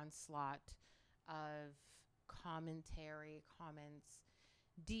 the onslaught of commentary, comments,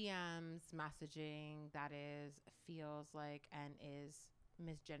 DMs, messaging that feels like and is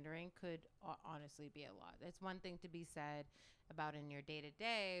misgendering could honestly be a lot. It's one thing to be said about in your day to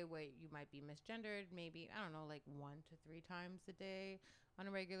day where you might be misgendered, maybe, I don't know, like 1 to 3 times a day on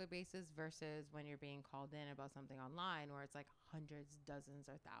a regular basis, versus when you're being called in about something online where it's like hundreds, dozens,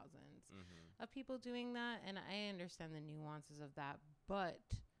 or thousands of people doing that. And I understand the nuances of that, but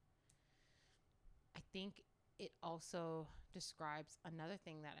I think it also describes another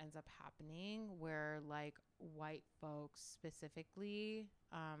thing that ends up happening where like white folks specifically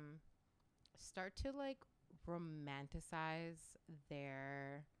start to like romanticize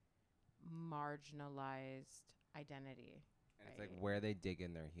their marginalized identity. And it's like where they dig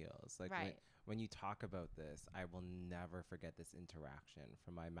in their heels. Like Right. when you talk about this, I will never forget this interaction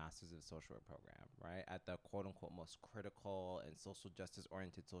from my Masters of Social Work program, right? At the quote unquote most critical and social justice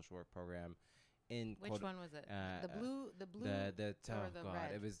oriented social work program in Which quote, one was it? The blue, oh or the god,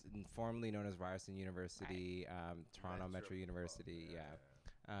 red? it was formerly known as Ryerson University, Toronto Metro University,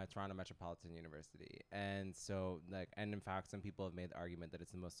 Toronto Metropolitan University. And so like, and in fact, some people have made the argument that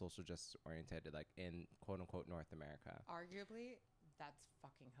it's the most social justice oriented, like in quote unquote North America. Arguably, that's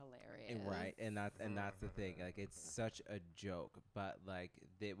fucking hilarious. Right, and that's the thing. Like, it's such a joke, but like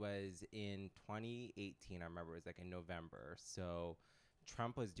it was in 2018. I remember it was like in November. So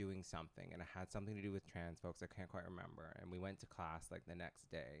Trump was doing something, and it had something to do with trans folks. I can't quite remember. And we went to class like the next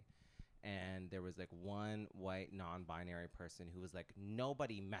day, and there was like one white non-binary person who was like,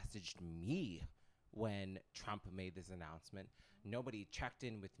 nobody messaged me when Trump made this announcement. Nobody checked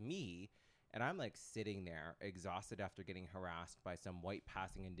in with me. And I'm like sitting there exhausted after getting harassed by some white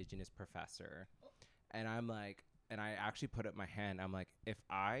passing indigenous professor. And I'm like, and I actually put up my hand. I'm like, if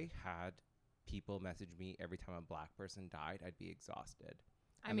I had people message me every time a black person died, I'd be exhausted.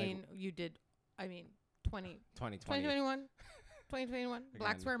 I mean, like, you did. I mean, 2020. 2021.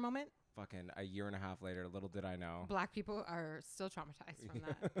 Black Square moment. Fucking a year and a half later, little did I know. Black people are still traumatized from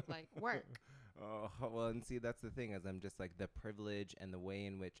that. Like, work. Oh, well, and see, that's the thing, is I'm just like the privilege and the way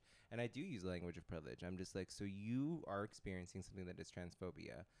in which, and I do use the language of privilege. I'm just like, so you are experiencing something that is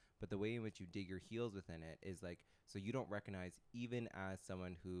transphobia, but the way in which you dig your heels within it is like, so you don't recognize, even as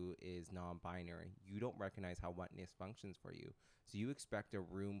someone who is non-binary, you don't recognize how whiteness functions for you. So you expect a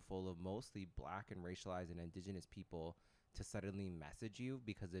room full of mostly black and racialized and indigenous people to suddenly message you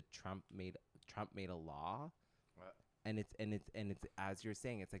because Trump made a law. What? And it's as you're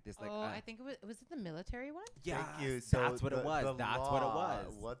saying, it's like this, like, I think it was it the military one? Yeah, thank you. So that's what it was. That's what it was.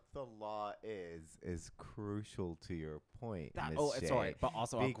 What the law is crucial to your point. Sorry, but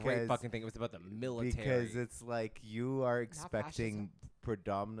also a great fucking thing. It was about the military. Because it's like you are expecting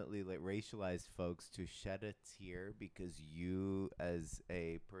predominantly like racialized folks to shed a tear because you, as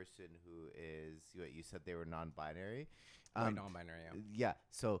a person who is, what you said they were non-binary. Non-binary, yeah.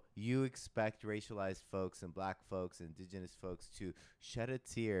 So you expect racialized folks and black folks, indigenous folks to shed a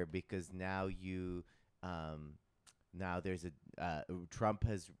tear because now now there's a Trump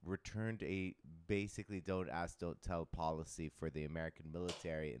has returned a basically don't ask, don't tell policy for the American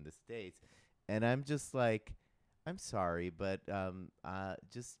military in the States, and I'm just like, I'm sorry, but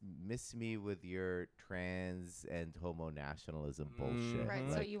just miss me with your trans and homo nationalism bullshit. Right,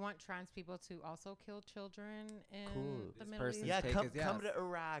 like, so you want trans people to also kill children in the Middle East? Yeah, come to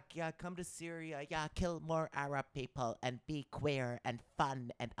Iraq. Yeah, come to Syria. Yeah, kill more Arab people and be queer and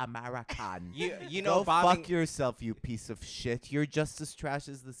fun and American. you know, go fuck yourself, you piece of shit. You're just as trash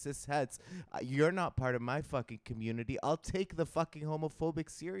as the cisheads. You're not part of my fucking community. I'll take the fucking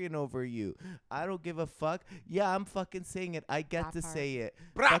homophobic Syrian over you. I don't give a fuck. Yeah, I'm fucking saying it. I get to say it.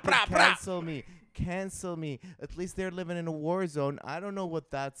 Cancel me. Cancel me. At least they're living in a war zone. I don't know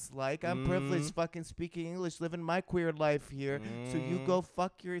what that's like. I'm privileged fucking speaking English, living my queer life here. So you go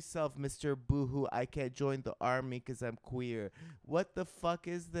fuck yourself, Mr. Boohoo. I can't join the army because I'm queer. What the fuck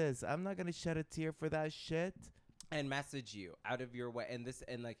is this? I'm not going to shed a tear for that shit. And message you out of your way. And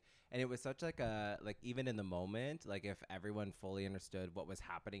it was such like a, like, even in the moment, like if everyone fully understood what was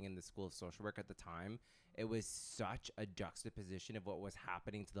happening in the School of Social Work at the time, it was such a juxtaposition of what was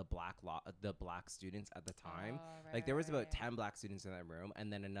happening to the black students at the time. Like there was about 10 black students in that room,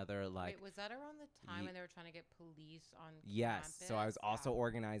 and then another like. Wait, was that around the time when they were trying to get police on Yes, campus? so I was also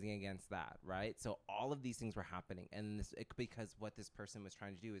organizing against that, right? So all of these things were happening, and because what this person was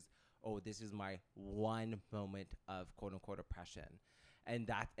trying to do is, oh, this is my one moment of quote unquote oppression. And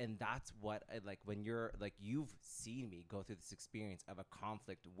that's what like when you're like, you've seen me go through this experience of a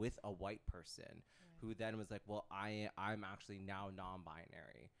conflict with a white person who then was like, well, I'm actually now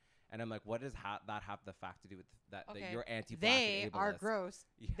non-binary, and I'm like, what does that have the fact to do with that? Okay. That you're anti-black? They and are gross.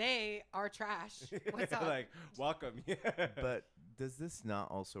 Yeah. They are trash. What's up? Like, welcome. But does this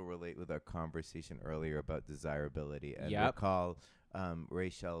not also relate with our conversation earlier about desirability? And yep. recall,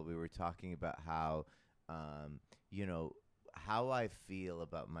 Rachel, we were talking about how, how I feel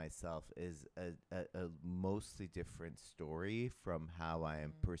about myself is a mostly different story from how I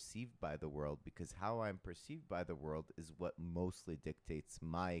am perceived by the world, because how I'm perceived by the world is what mostly dictates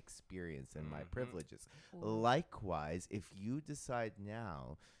my experience and my privileges. Ooh. Likewise, if you decide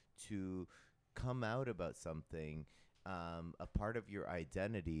now to come out about something, a part of your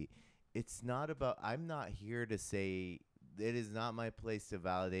identity, it's not about, I'm not here to say, it is not my place to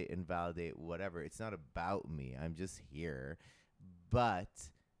validate, invalidate, whatever. It's not about me. I'm just here. But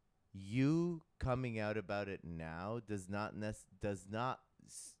you coming out about it now it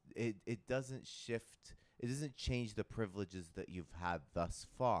doesn't shift, it doesn't change the privileges that you've had thus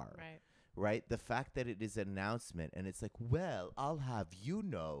far. Right? The fact that it is an announcement and it's like, well, I'll have you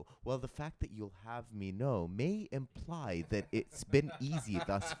know. Well, the fact that you'll have me know may imply that it's been easy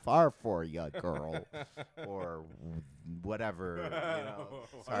thus far for you, girl. Or whatever, you know.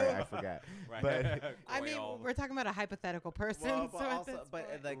 Sorry, I forgot. Right. But I mean, we're talking about a hypothetical person. well, so but at also, this but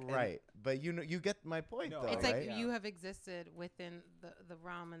point- like, right. But you know, you get my point, No, though, it's right? like Yeah. you have existed within the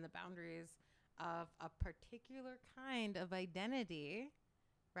realm and the boundaries of a particular kind of identity,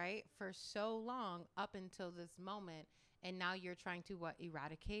 right, for so long up until this moment, and now you're trying to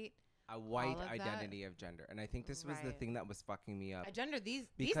eradicate a white all of that? identity of gender. And I think this was the Right. thing that was fucking me up. a gender these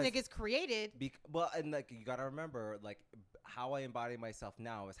Because- niggas created. Well, and like you gotta remember, like how I embody myself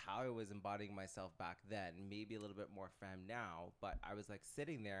now is how I was embodying myself back then. Maybe a little bit more femme now, but I was like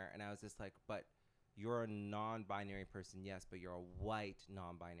sitting there and I was just like, but you're a non-binary person, yes, but you're a white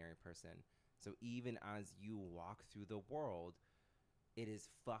non-binary person. So even as you walk through the world, it is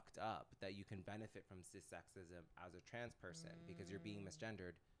fucked up that you can benefit from cissexism as a trans person because you're being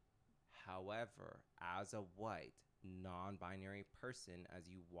misgendered. However, as a white non-binary person, as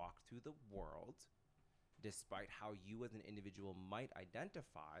you walk through the world, despite how you as an individual might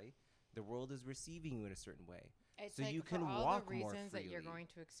identify, the world is receiving you in a certain way. It's So like you for can all walk the more reasons that you're freely. going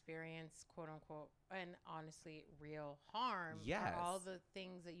to experience, quote unquote, and honestly, real harm. Are all Yes. the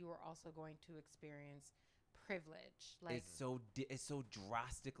things that you are also going to experience privilege. Like It's so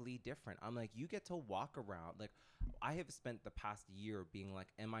drastically different. I'm like, you get to walk around. Like, I have spent the past year being like,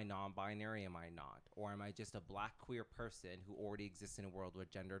 am I non-binary? Am I not? Or am I just a black queer person who already exists in a world where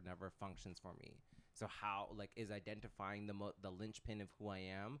gender never functions for me? So how, like, is identifying the linchpin of who I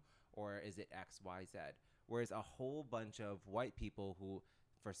am, or is it X, Y, Z? Whereas a whole bunch of white people who,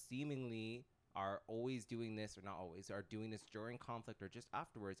 for seemingly are always doing this, or not always, are doing this during conflict or just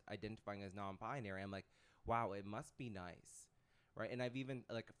afterwards, identifying as non-binary. I'm like, wow, it must be nice, right? And I've even,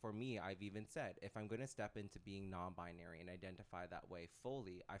 like, for me, I've even said, if I'm going to step into being non-binary and identify that way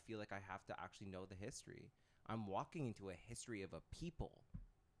fully, I feel like I have to actually know the history. I'm walking into a history of a people.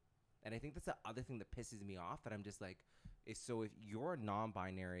 And I think that's the other thing that pisses me off, that I'm just like, so if you're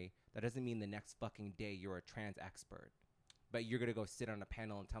non-binary, that doesn't mean the next fucking day you're a trans expert. But you're going to go sit on a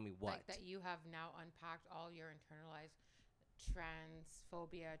panel and tell me what? Like that you have now unpacked all your internalized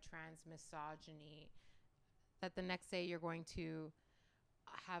transphobia, trans misogyny, that the next day you're going to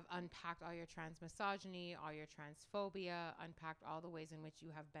have unpacked all your trans misogyny, all your transphobia, unpacked all the ways in which you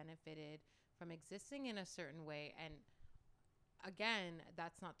have benefited from existing in a certain way. And again,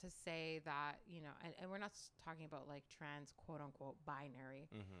 that's not to say that, you know, and we're not talking about like trans quote unquote binary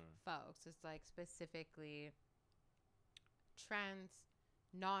folks. It's like specifically trans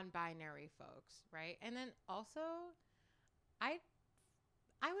non-binary folks, right? And then also I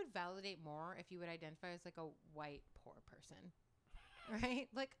would validate more if you would identify as like a white poor person. Right?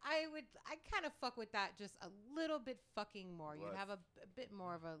 Like I kind of fuck with that just a little bit fucking more. You'd have a bit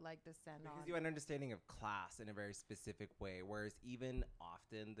more of a like descent on. Because you have an understanding of class in a very specific way, whereas even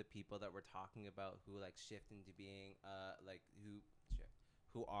often the people that we're talking about who like shift into being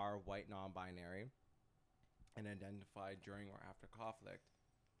who are white non-binary and identify during or after conflict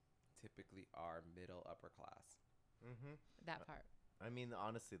typically are middle upper class. That part. I mean,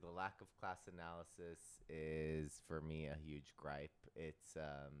 honestly, the lack of class analysis is for me a huge gripe. It's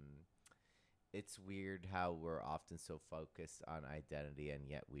weird how we're often so focused on identity, and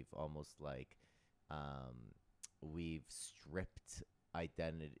yet we've almost like we've stripped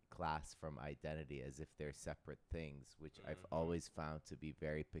class from identity as if they're separate things, which I've always found to be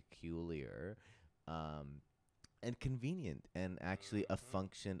very peculiar and convenient, and actually a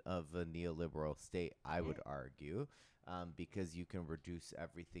function of a neoliberal state, I would argue. Because you can reduce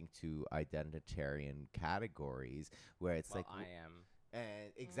everything to identitarian categories, where it's like, I am.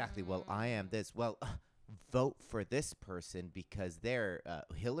 and exactly, well, I am this. Well, vote for this person because they're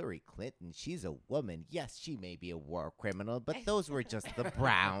Hillary Clinton. She's a woman. Yes, she may be a war criminal, but those were just the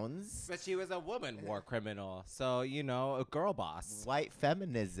Browns. But she was a woman war criminal, so you know, a girl boss. White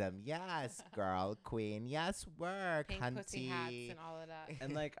feminism. Yes, girl, queen. Yes, work, Pink pussy hunty. hats and all of that.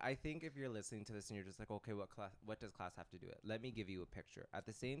 And like, I think if you're listening to this and you're just like, okay, what does class have to do it? Let me give you a picture. At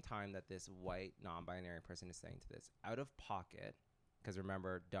the same time that this white non-binary person is saying to this, out of pocket, because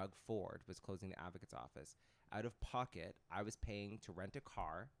remember, Doug Ford was closing the advocate's office. out of pocket, I was paying to rent a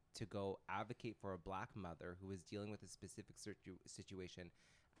car to go advocate for a black mother who was dealing with a specific situation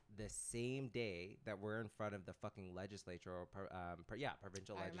the same day that we're in front of the fucking legislature or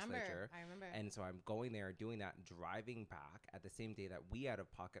provincial legislature. I remember. And so I'm going there doing that, driving back at the same day that we out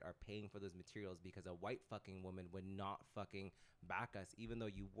of pocket are paying for those materials because a white fucking woman would not fucking back us even though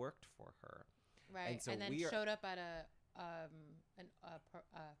you worked for her. Right. And so and then we showed up at a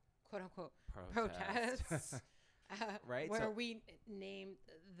quote unquote protest. Right, where so- we named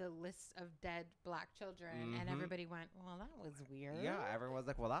the list of dead black children, and Mhm. everybody went, "Well, that was weird." Yeah, everyone was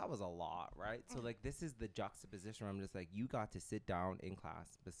like, well, that was a lot, right? So, like, this is the juxtaposition where I'm just like, you got to sit down in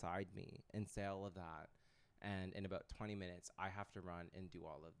class beside me and say all of that. And in about 20 minutes, I have to run and do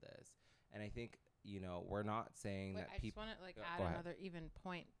all of this. And I think, we're not saying Wait, that I just people. want to Go add ahead. another even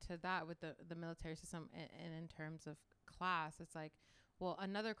point to that with the military system, and in terms of class, it's like, well,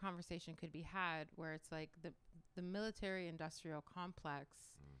 another conversation could be had where it's like the military industrial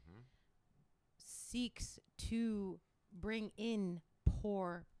complex seeks to bring in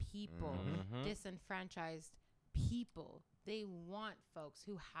poor people, Mhm. disenfranchised people. They want folks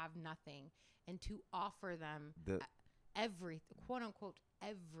who have nothing and to offer them everything, quote unquote,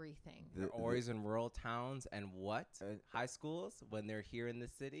 everything. They're always in rural towns and high schools when they're here in the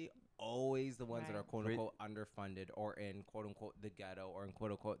city, always the ones that are Right. quote unquote underfunded or in quote unquote the ghetto or in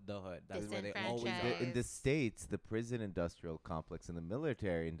quote unquote the hood. That's where they always Disenfranchised. are. In the States, the prison industrial complex and the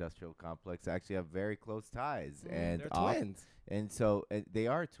military industrial complex actually have very close ties. And They're twins. And so they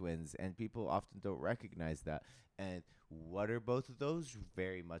are twins, and people often don't recognize that. And what are both of those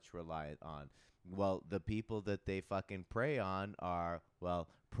very much reliant on? Well, the people that they fucking prey on are, well,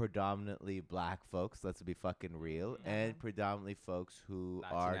 predominantly black folks, let's be fucking real, and predominantly folks who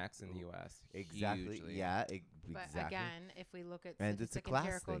Latinx in the U.S. Exactly. hugely. Yeah, But exactly. again, if we look at And it's a statistic class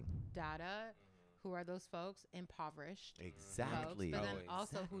empirical thing. data, who are those folks? Impoverished Exactly. folks, but then Always.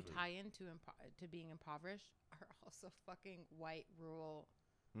 also who Exactly. tie into to being impoverished are also fucking white rural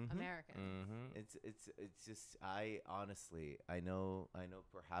Mhm. Americans. Mm-hmm. It's just I know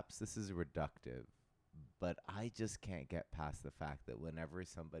perhaps this is reductive, but I just can't get past the fact that whenever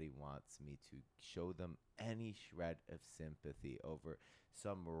somebody wants me to show them any shred of sympathy over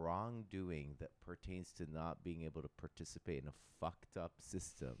some wrongdoing that pertains to not being able to participate in a fucked up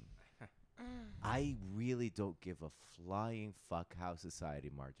system, I really don't give a flying fuck how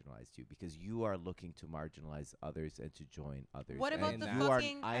society marginalized you, because you are looking to marginalize others and to join others. What about and the you are-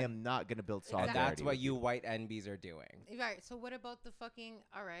 fucking- I am not going to build Exactly. And solidarity. that's what with you white NBs are doing. Right. So what about the fucking?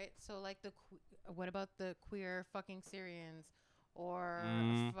 All right. So like what about the queer fucking Syrians, or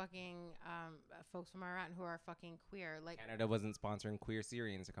fucking folks from Iran who are fucking queer? Like, Canada wasn't sponsoring queer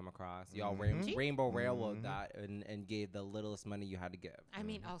Syrians to come across. Y'all Mhm. Rainbow Railroad Mhm. that and gave the littlest money you had to give. I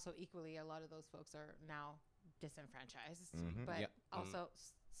mean, also equally, a lot of those folks are now disenfranchised, Mhm. but Yep. also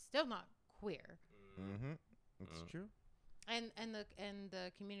still not queer. Mm-hmm. It's Mm. true. And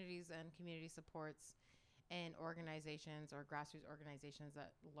the communities and community supports and organizations or grassroots organizations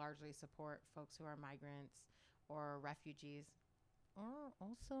that largely support folks who are migrants or refugees are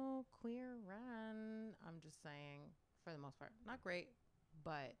also queer run. I'm just saying, for the most part, not great,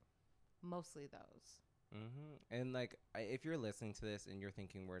 but mostly those. Mm-hmm. And like, if you're listening to this and you're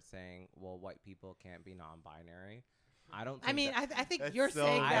thinking we're saying, well, white people can't be non-binary, I don't. Think I mean, that- I think That's you're so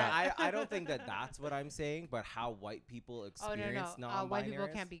saying that. I don't think that that's what I'm saying, but how white people Oh experience no, non-binaries. white people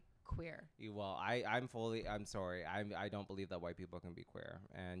can't be queer. Well, I'm sorry. I don't believe that white people can be queer,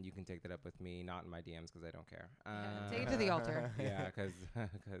 and you can take that up with me, not in my DMs because I don't care. Yeah, take it to the altar. Yeah, because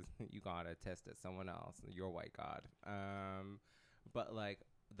you gotta test it someone else. You're white god. But like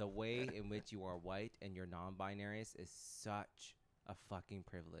the way in which you are white and you're non-binaries is such a fucking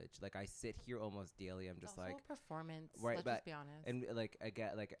privilege. Like I sit here almost daily. I'm just Also like. a performance. Right, Let's but- just be honest. And like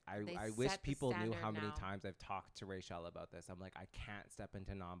again, like They I wish set the people knew how standard many now. times I've talked to Rachel about this. I'm like, I can't step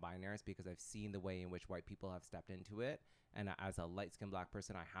into non-binaries because I've seen the way in which white people have stepped into it. And as a light-skinned black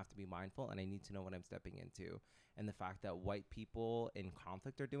person, I have to be mindful and I need to know what I'm stepping into. And the fact that white people in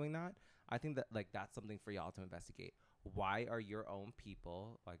conflict are doing that, I think that like that's something for y'all to investigate. Why are your own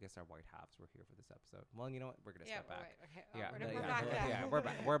people? Well, I guess our white halves were here for this episode. Well, you know what? We're gonna step back. Right, okay. Yeah, we're yeah, back. yeah, we're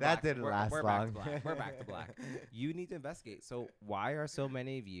back. We're That back. didn't we're, last we're long. Back to black. We're back to black. You need to investigate. So why are so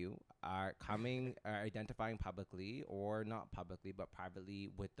many of you are coming, identifying publicly or not publicly, but privately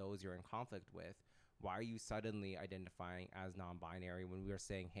with those you're in conflict with? Why are you suddenly identifying as non-binary when we are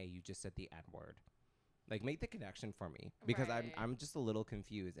saying, hey, you just said the N-word? Like, make the connection for me because Right. I'm just a little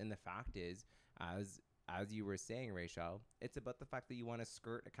confused. And the fact is, as you were saying, Rachel, it's about the fact that you want to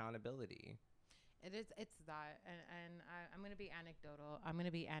skirt accountability. It's that, and I'm gonna be anecdotal. I'm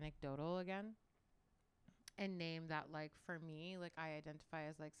gonna be anecdotal again. and name that, like, for me, like, I identify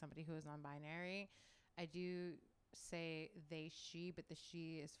as like somebody who is non-binary. I do say they, she, but the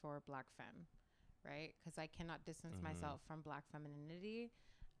she is for black femme, right? Because I cannot distance Mhm. myself from black femininity,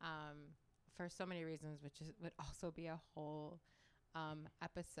 for so many reasons, which is, would also be a whole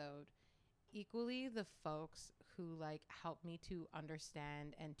episode. Equally, the folks who like help me to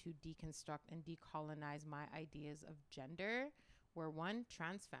understand and to deconstruct and decolonize my ideas of gender were, one,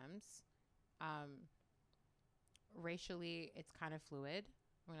 trans femmes. Um, Racially, it's kind of fluid.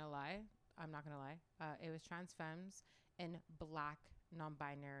 I'm gonna lie. I'm not gonna lie. It was trans femmes and black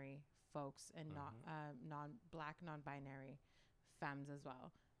non-binary folks, and not Mhm. non-black non-binary femmes as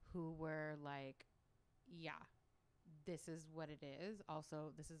well, who were like, yeah, this is what it is.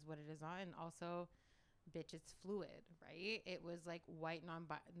 Also, this is what it is on, and also, bitch, it's fluid, right? It was like white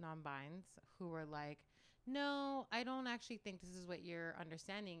non-binds who were like, no, I don't actually think this is what you're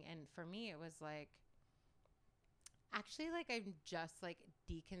understanding. And for me, it was like, actually, like, I'm just like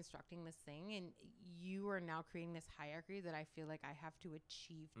deconstructing this thing, and you are now creating this hierarchy that I feel like I have to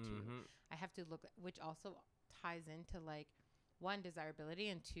achieve to. Mhm. I have to look, which also ties into like, one, desirability,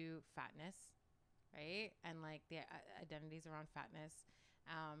 and two, fatness, right? And like the identities around fatness,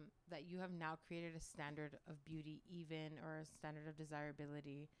 that you have now created a standard of beauty, even, or a standard of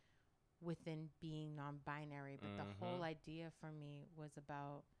desirability within being non-binary. But the whole Mhm. idea for me was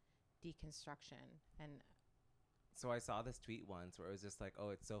about deconstruction. And So I saw this tweet once where it was just like, "Oh,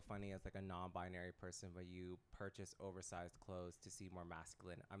 it's so funny as like a non-binary person, but you purchase oversized clothes to seem more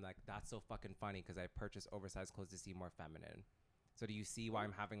masculine." I'm like, "That's so fucking funny because I purchase oversized clothes to seem more feminine." So do you see why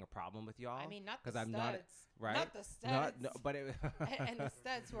I'm having a problem with I y'all? mean, not the Because I'm not studs, right. not the Not studs, no, but it and the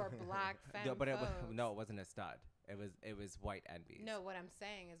studs who are black no, femme but folks. no, it wasn't a stud. It was white envies. No, what I'm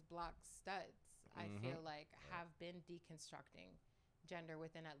saying is black studs, I Mm-hmm. feel like, have been deconstructing gender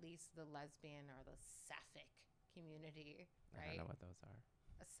within at least the lesbian or the sapphic community, I don't know right? what those are.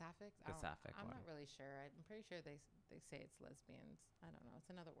 A sapphic? The sapphic I'm one. not really sure. I'm pretty sure they say it's lesbians. I don't know. It's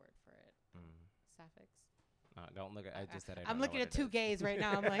another word for it. Mm. Sapphics. Don't look at. I just said I I'm don't know looking what at it two is. gays right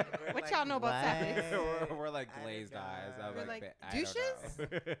now. I'm like, We're what like, y'all know about what? sapphics? we're like I don't glazed eyes. I'm know. We're like, like, I don't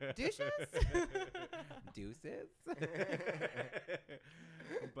know. douches? Deuces.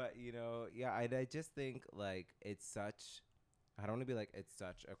 But yeah, I just think like it's such. I don't want to be like it's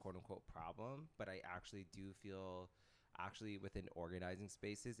such a quote unquote problem, but I actually do feel actually within organizing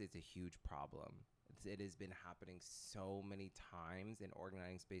spaces, it's a huge problem. It has been happening so many times in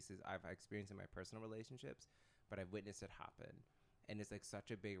organizing spaces. I've experienced in my personal relationships, but I've witnessed it happen. And it's like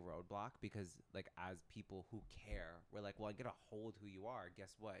such a big roadblock because like as people who care, we're like, well, I get to hold who you are.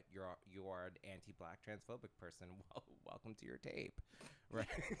 Guess what? You are an anti-black transphobic person. Well, welcome to your tape, right?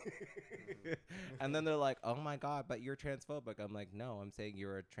 And then they're like, oh my god, but you're transphobic. I'm like, no, I'm saying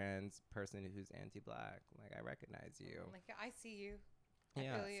you're a trans person who's anti-black. Like I recognize you. Like, I see you. I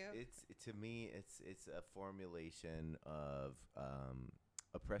Yeah. feel you. It's to me, it's a formulation of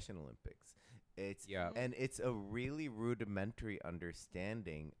oppression Olympics. It's Yeah. and it's a really rudimentary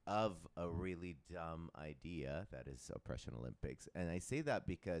understanding of a really dumb idea that is oppression Olympics. And I say that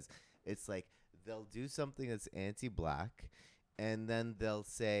because it's like they'll do something that's anti-black, and then they'll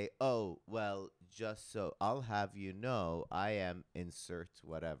say, "Oh, well, just so I'll have you know, I am insert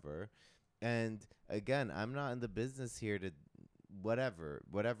whatever." And again, I'm not in the business here to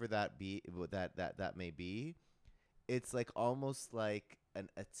whatever that be that may be. It's like almost like an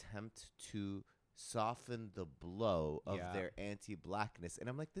attempt to soften the blow of Yeah. their anti-blackness, and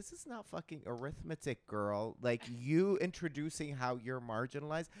I'm like, this is not fucking arithmetic, girl. Like, you introducing how you're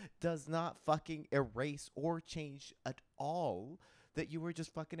marginalized does not fucking erase or change at all that you were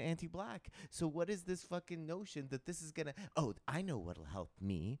just fucking anti-black. So what is this fucking notion that this is gonna, oh, I know what'll help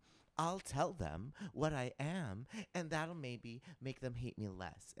me, I'll tell them what I am, and that'll maybe make them hate me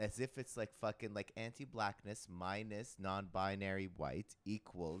less. As if it's like fucking like anti-blackness minus non-binary white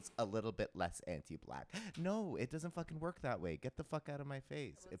equals a little bit less anti-black. No, it doesn't fucking work that way. Get the fuck out of my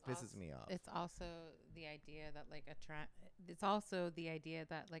face. Well, It pisses me off. It's also the idea that like it's also the idea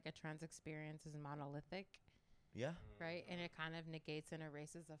that like a trans experience is monolithic, Yeah. right? And it kind of negates and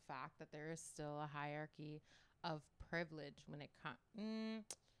erases the fact that there is still a hierarchy of privilege when it comes.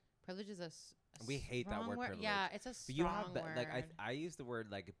 Privilege is We hate that strong word word. privilege. Yeah, it's a But strong you have word. like I use the word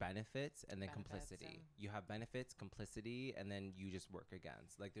like benefits and then Benefits complicity. and- You have benefits, complicity, and then you just work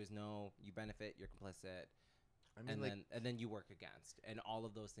against. Like there's no you benefit, you're complicit, I mean, and like, then you work against, and all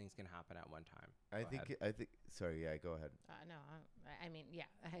of those things can happen at one time. I Go think, ahead. I think, sorry, yeah, go ahead. No, I mean, yeah,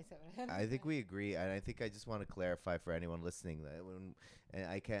 I said what I think we agree, and I think I just want to clarify for anyone listening that when, and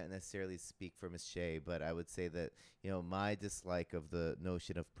I can't necessarily speak for Miss Shea, but I would say that my dislike of the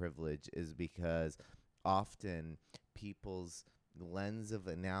notion of privilege is because often people's lens of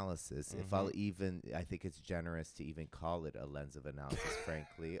analysis, if I'll even, I think it's generous to even call it a lens of analysis,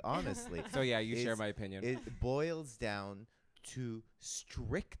 frankly, honestly. So yeah, you share It's- my opinion. It boils down to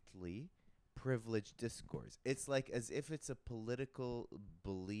strictly privileged discourse. It's like as if it's a political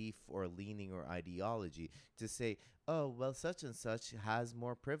belief or leaning or ideology to say, oh, well, such and such has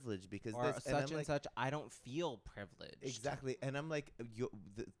more privilege because Or this, such I'm and like, such, I don't feel privileged. exactly. And I'm like,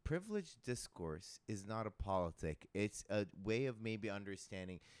 the privileged discourse is not a politic. It's a way of maybe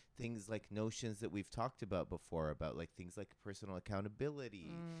understanding things like notions that we've talked about before, about like things like personal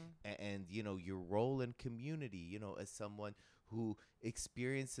accountability and, you know, your role in community, you know, as someone who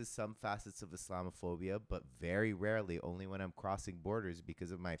experiences some facets of Islamophobia, but very rarely, only when I'm crossing borders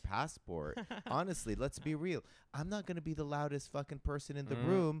because of my passport. Honestly, let's be real. I'm not going to be the loudest fucking person in the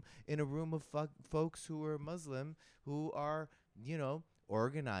room, in a room of folks who are Muslim, who are, you know,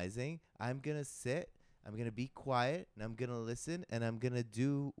 organizing. I'm going to sit, I'm going to be quiet, and I'm going to listen, and I'm going to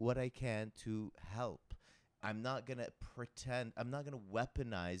do what I can to help. I'm not going to pretend, I'm not going to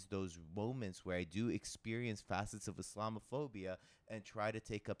weaponize those moments where I do experience facets of Islamophobia and try to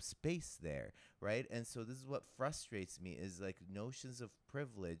take up space there, right? And so this is what frustrates me is like notions of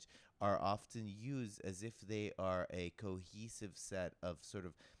privilege are often used as if they are a cohesive set of sort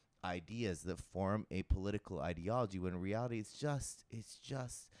of ideas that form a political ideology when in reality it's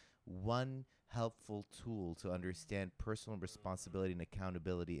just one helpful tool to understand personal responsibility and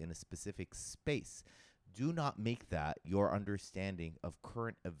accountability in a specific space. Do not make that your understanding of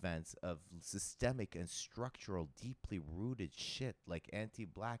current events, of systemic and structural, deeply rooted shit like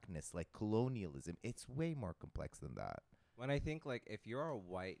anti-blackness, like colonialism. It's way more complex than that. When I think like if you're a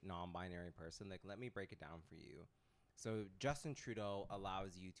white non-binary person, like let me break it down for you. So Justin Trudeau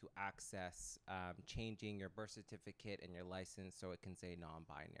allows you to access changing your birth certificate and your license so it can say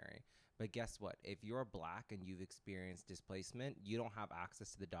non-binary. But guess what? If you're black and you've experienced displacement, you don't have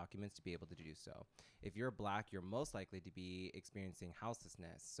access to the documents to be able to do so. If you're black, you're most likely to be experiencing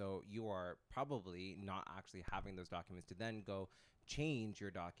houselessness. So you are probably not actually having those documents to then go change your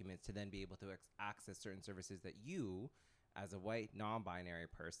documents to then be able to access certain services that you, as a white non-binary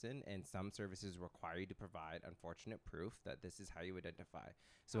person, and some services require you to provide unfortunate proof that this is how you identify.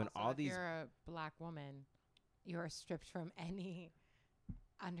 So in all if these, you're a black woman, you're stripped from any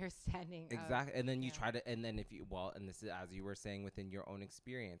understanding exactly, and then you yeah. try to, and then if you, well, and this is as you were saying within your own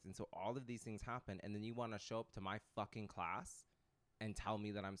experience, and so all of these things happen, and then you want to show up to my fucking class and tell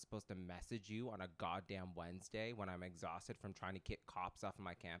me that I'm supposed to message you on a goddamn Wednesday when I'm exhausted from trying to kick cops off of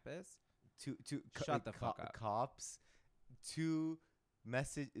my campus. Shut the fuck up. Cops to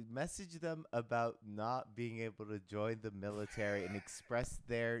message them about not being able to join the military and express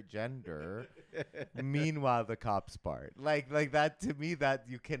their gender. Meanwhile, the cops part, like that, to me, that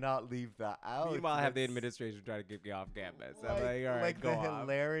you cannot leave that out. Meanwhile, I have the That's- administration trying to kick me off campus. I'm like, like, all right, like go the off.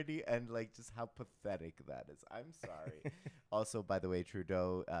 hilarity and like just how pathetic that is. I'm sorry. Also, by the way,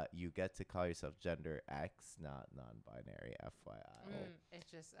 Trudeau, you get to call yourself gender X, not non-binary. FYI. It's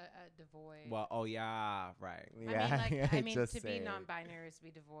just a devoid. Well, oh yeah, right. I mean, just to be saying. non-binary is to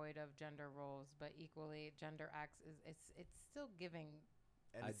be devoid of gender roles, but equally, gender X is it's still giving.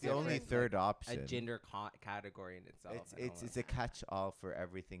 And A it's the only different, third A option. gender category in itself. It's a catch-all for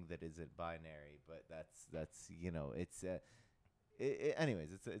everything that isn't binary, but that's you know it's anyways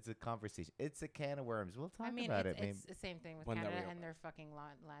it's a conversation. It's a can of worms. We'll talk about it. It's the same thing with When that Canada we and open. their fucking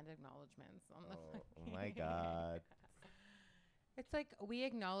land acknowledgements on the. Oh my God. It's like we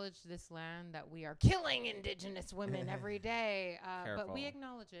acknowledge this land that we are killing Indigenous women every day, but we Careful.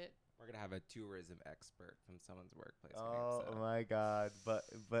 acknowledge it. We're gonna have a tourism expert from someone's workplace. Oh here, so. my God.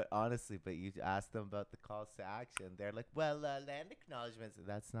 But honestly, but you ask them about the calls to action. They're like, well, land acknowledgements.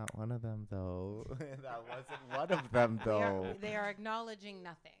 That's not one of them, though. That wasn't one of them, though. They are acknowledging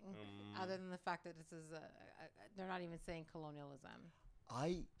nothing Mm. other than the fact that this is they're not even saying colonialism.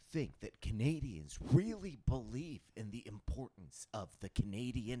 I think that Canadians really believe in the importance of the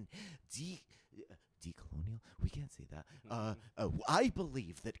Canadian decolonial. We can't say that. I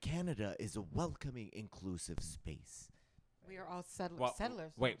believe that Canada is a welcoming, inclusive space. We are all settlers. Well,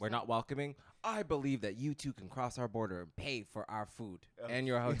 settlers. Wait, we're not welcoming. I believe that you two can cross our border and pay for our food and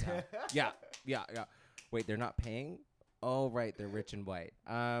your hotel. yeah. Wait, they're not paying? Oh, right, they're rich and white.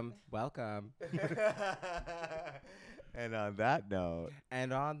 Welcome. And on that note,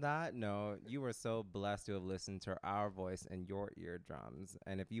 And on that note, you were so blessed to have listened to our voice and your eardrums.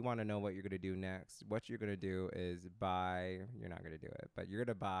 And if you want to know what you're going to do next, what you're going to do is you're not going to do it, but you're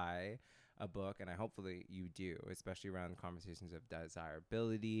going to buy a book, and hopefully you do, especially around conversations of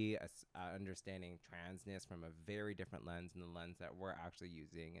desirability, understanding transness from a very different lens than the lens that we're actually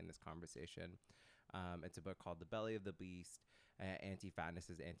using in this conversation. It's a book called The Belly of the Beast, Anti-Fatness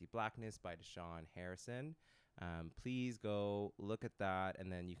is Anti-Blackness by Deshaun Harrison. Please go look at that,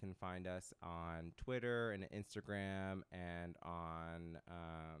 and then you can find us on Twitter and Instagram and on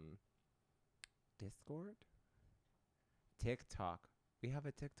Discord, TikTok. We have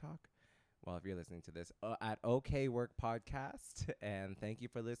a TikTok. Well, if you're listening to this, at OK Work Podcast. And thank you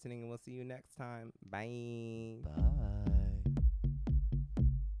for listening, and we'll see you next time. Bye. Bye.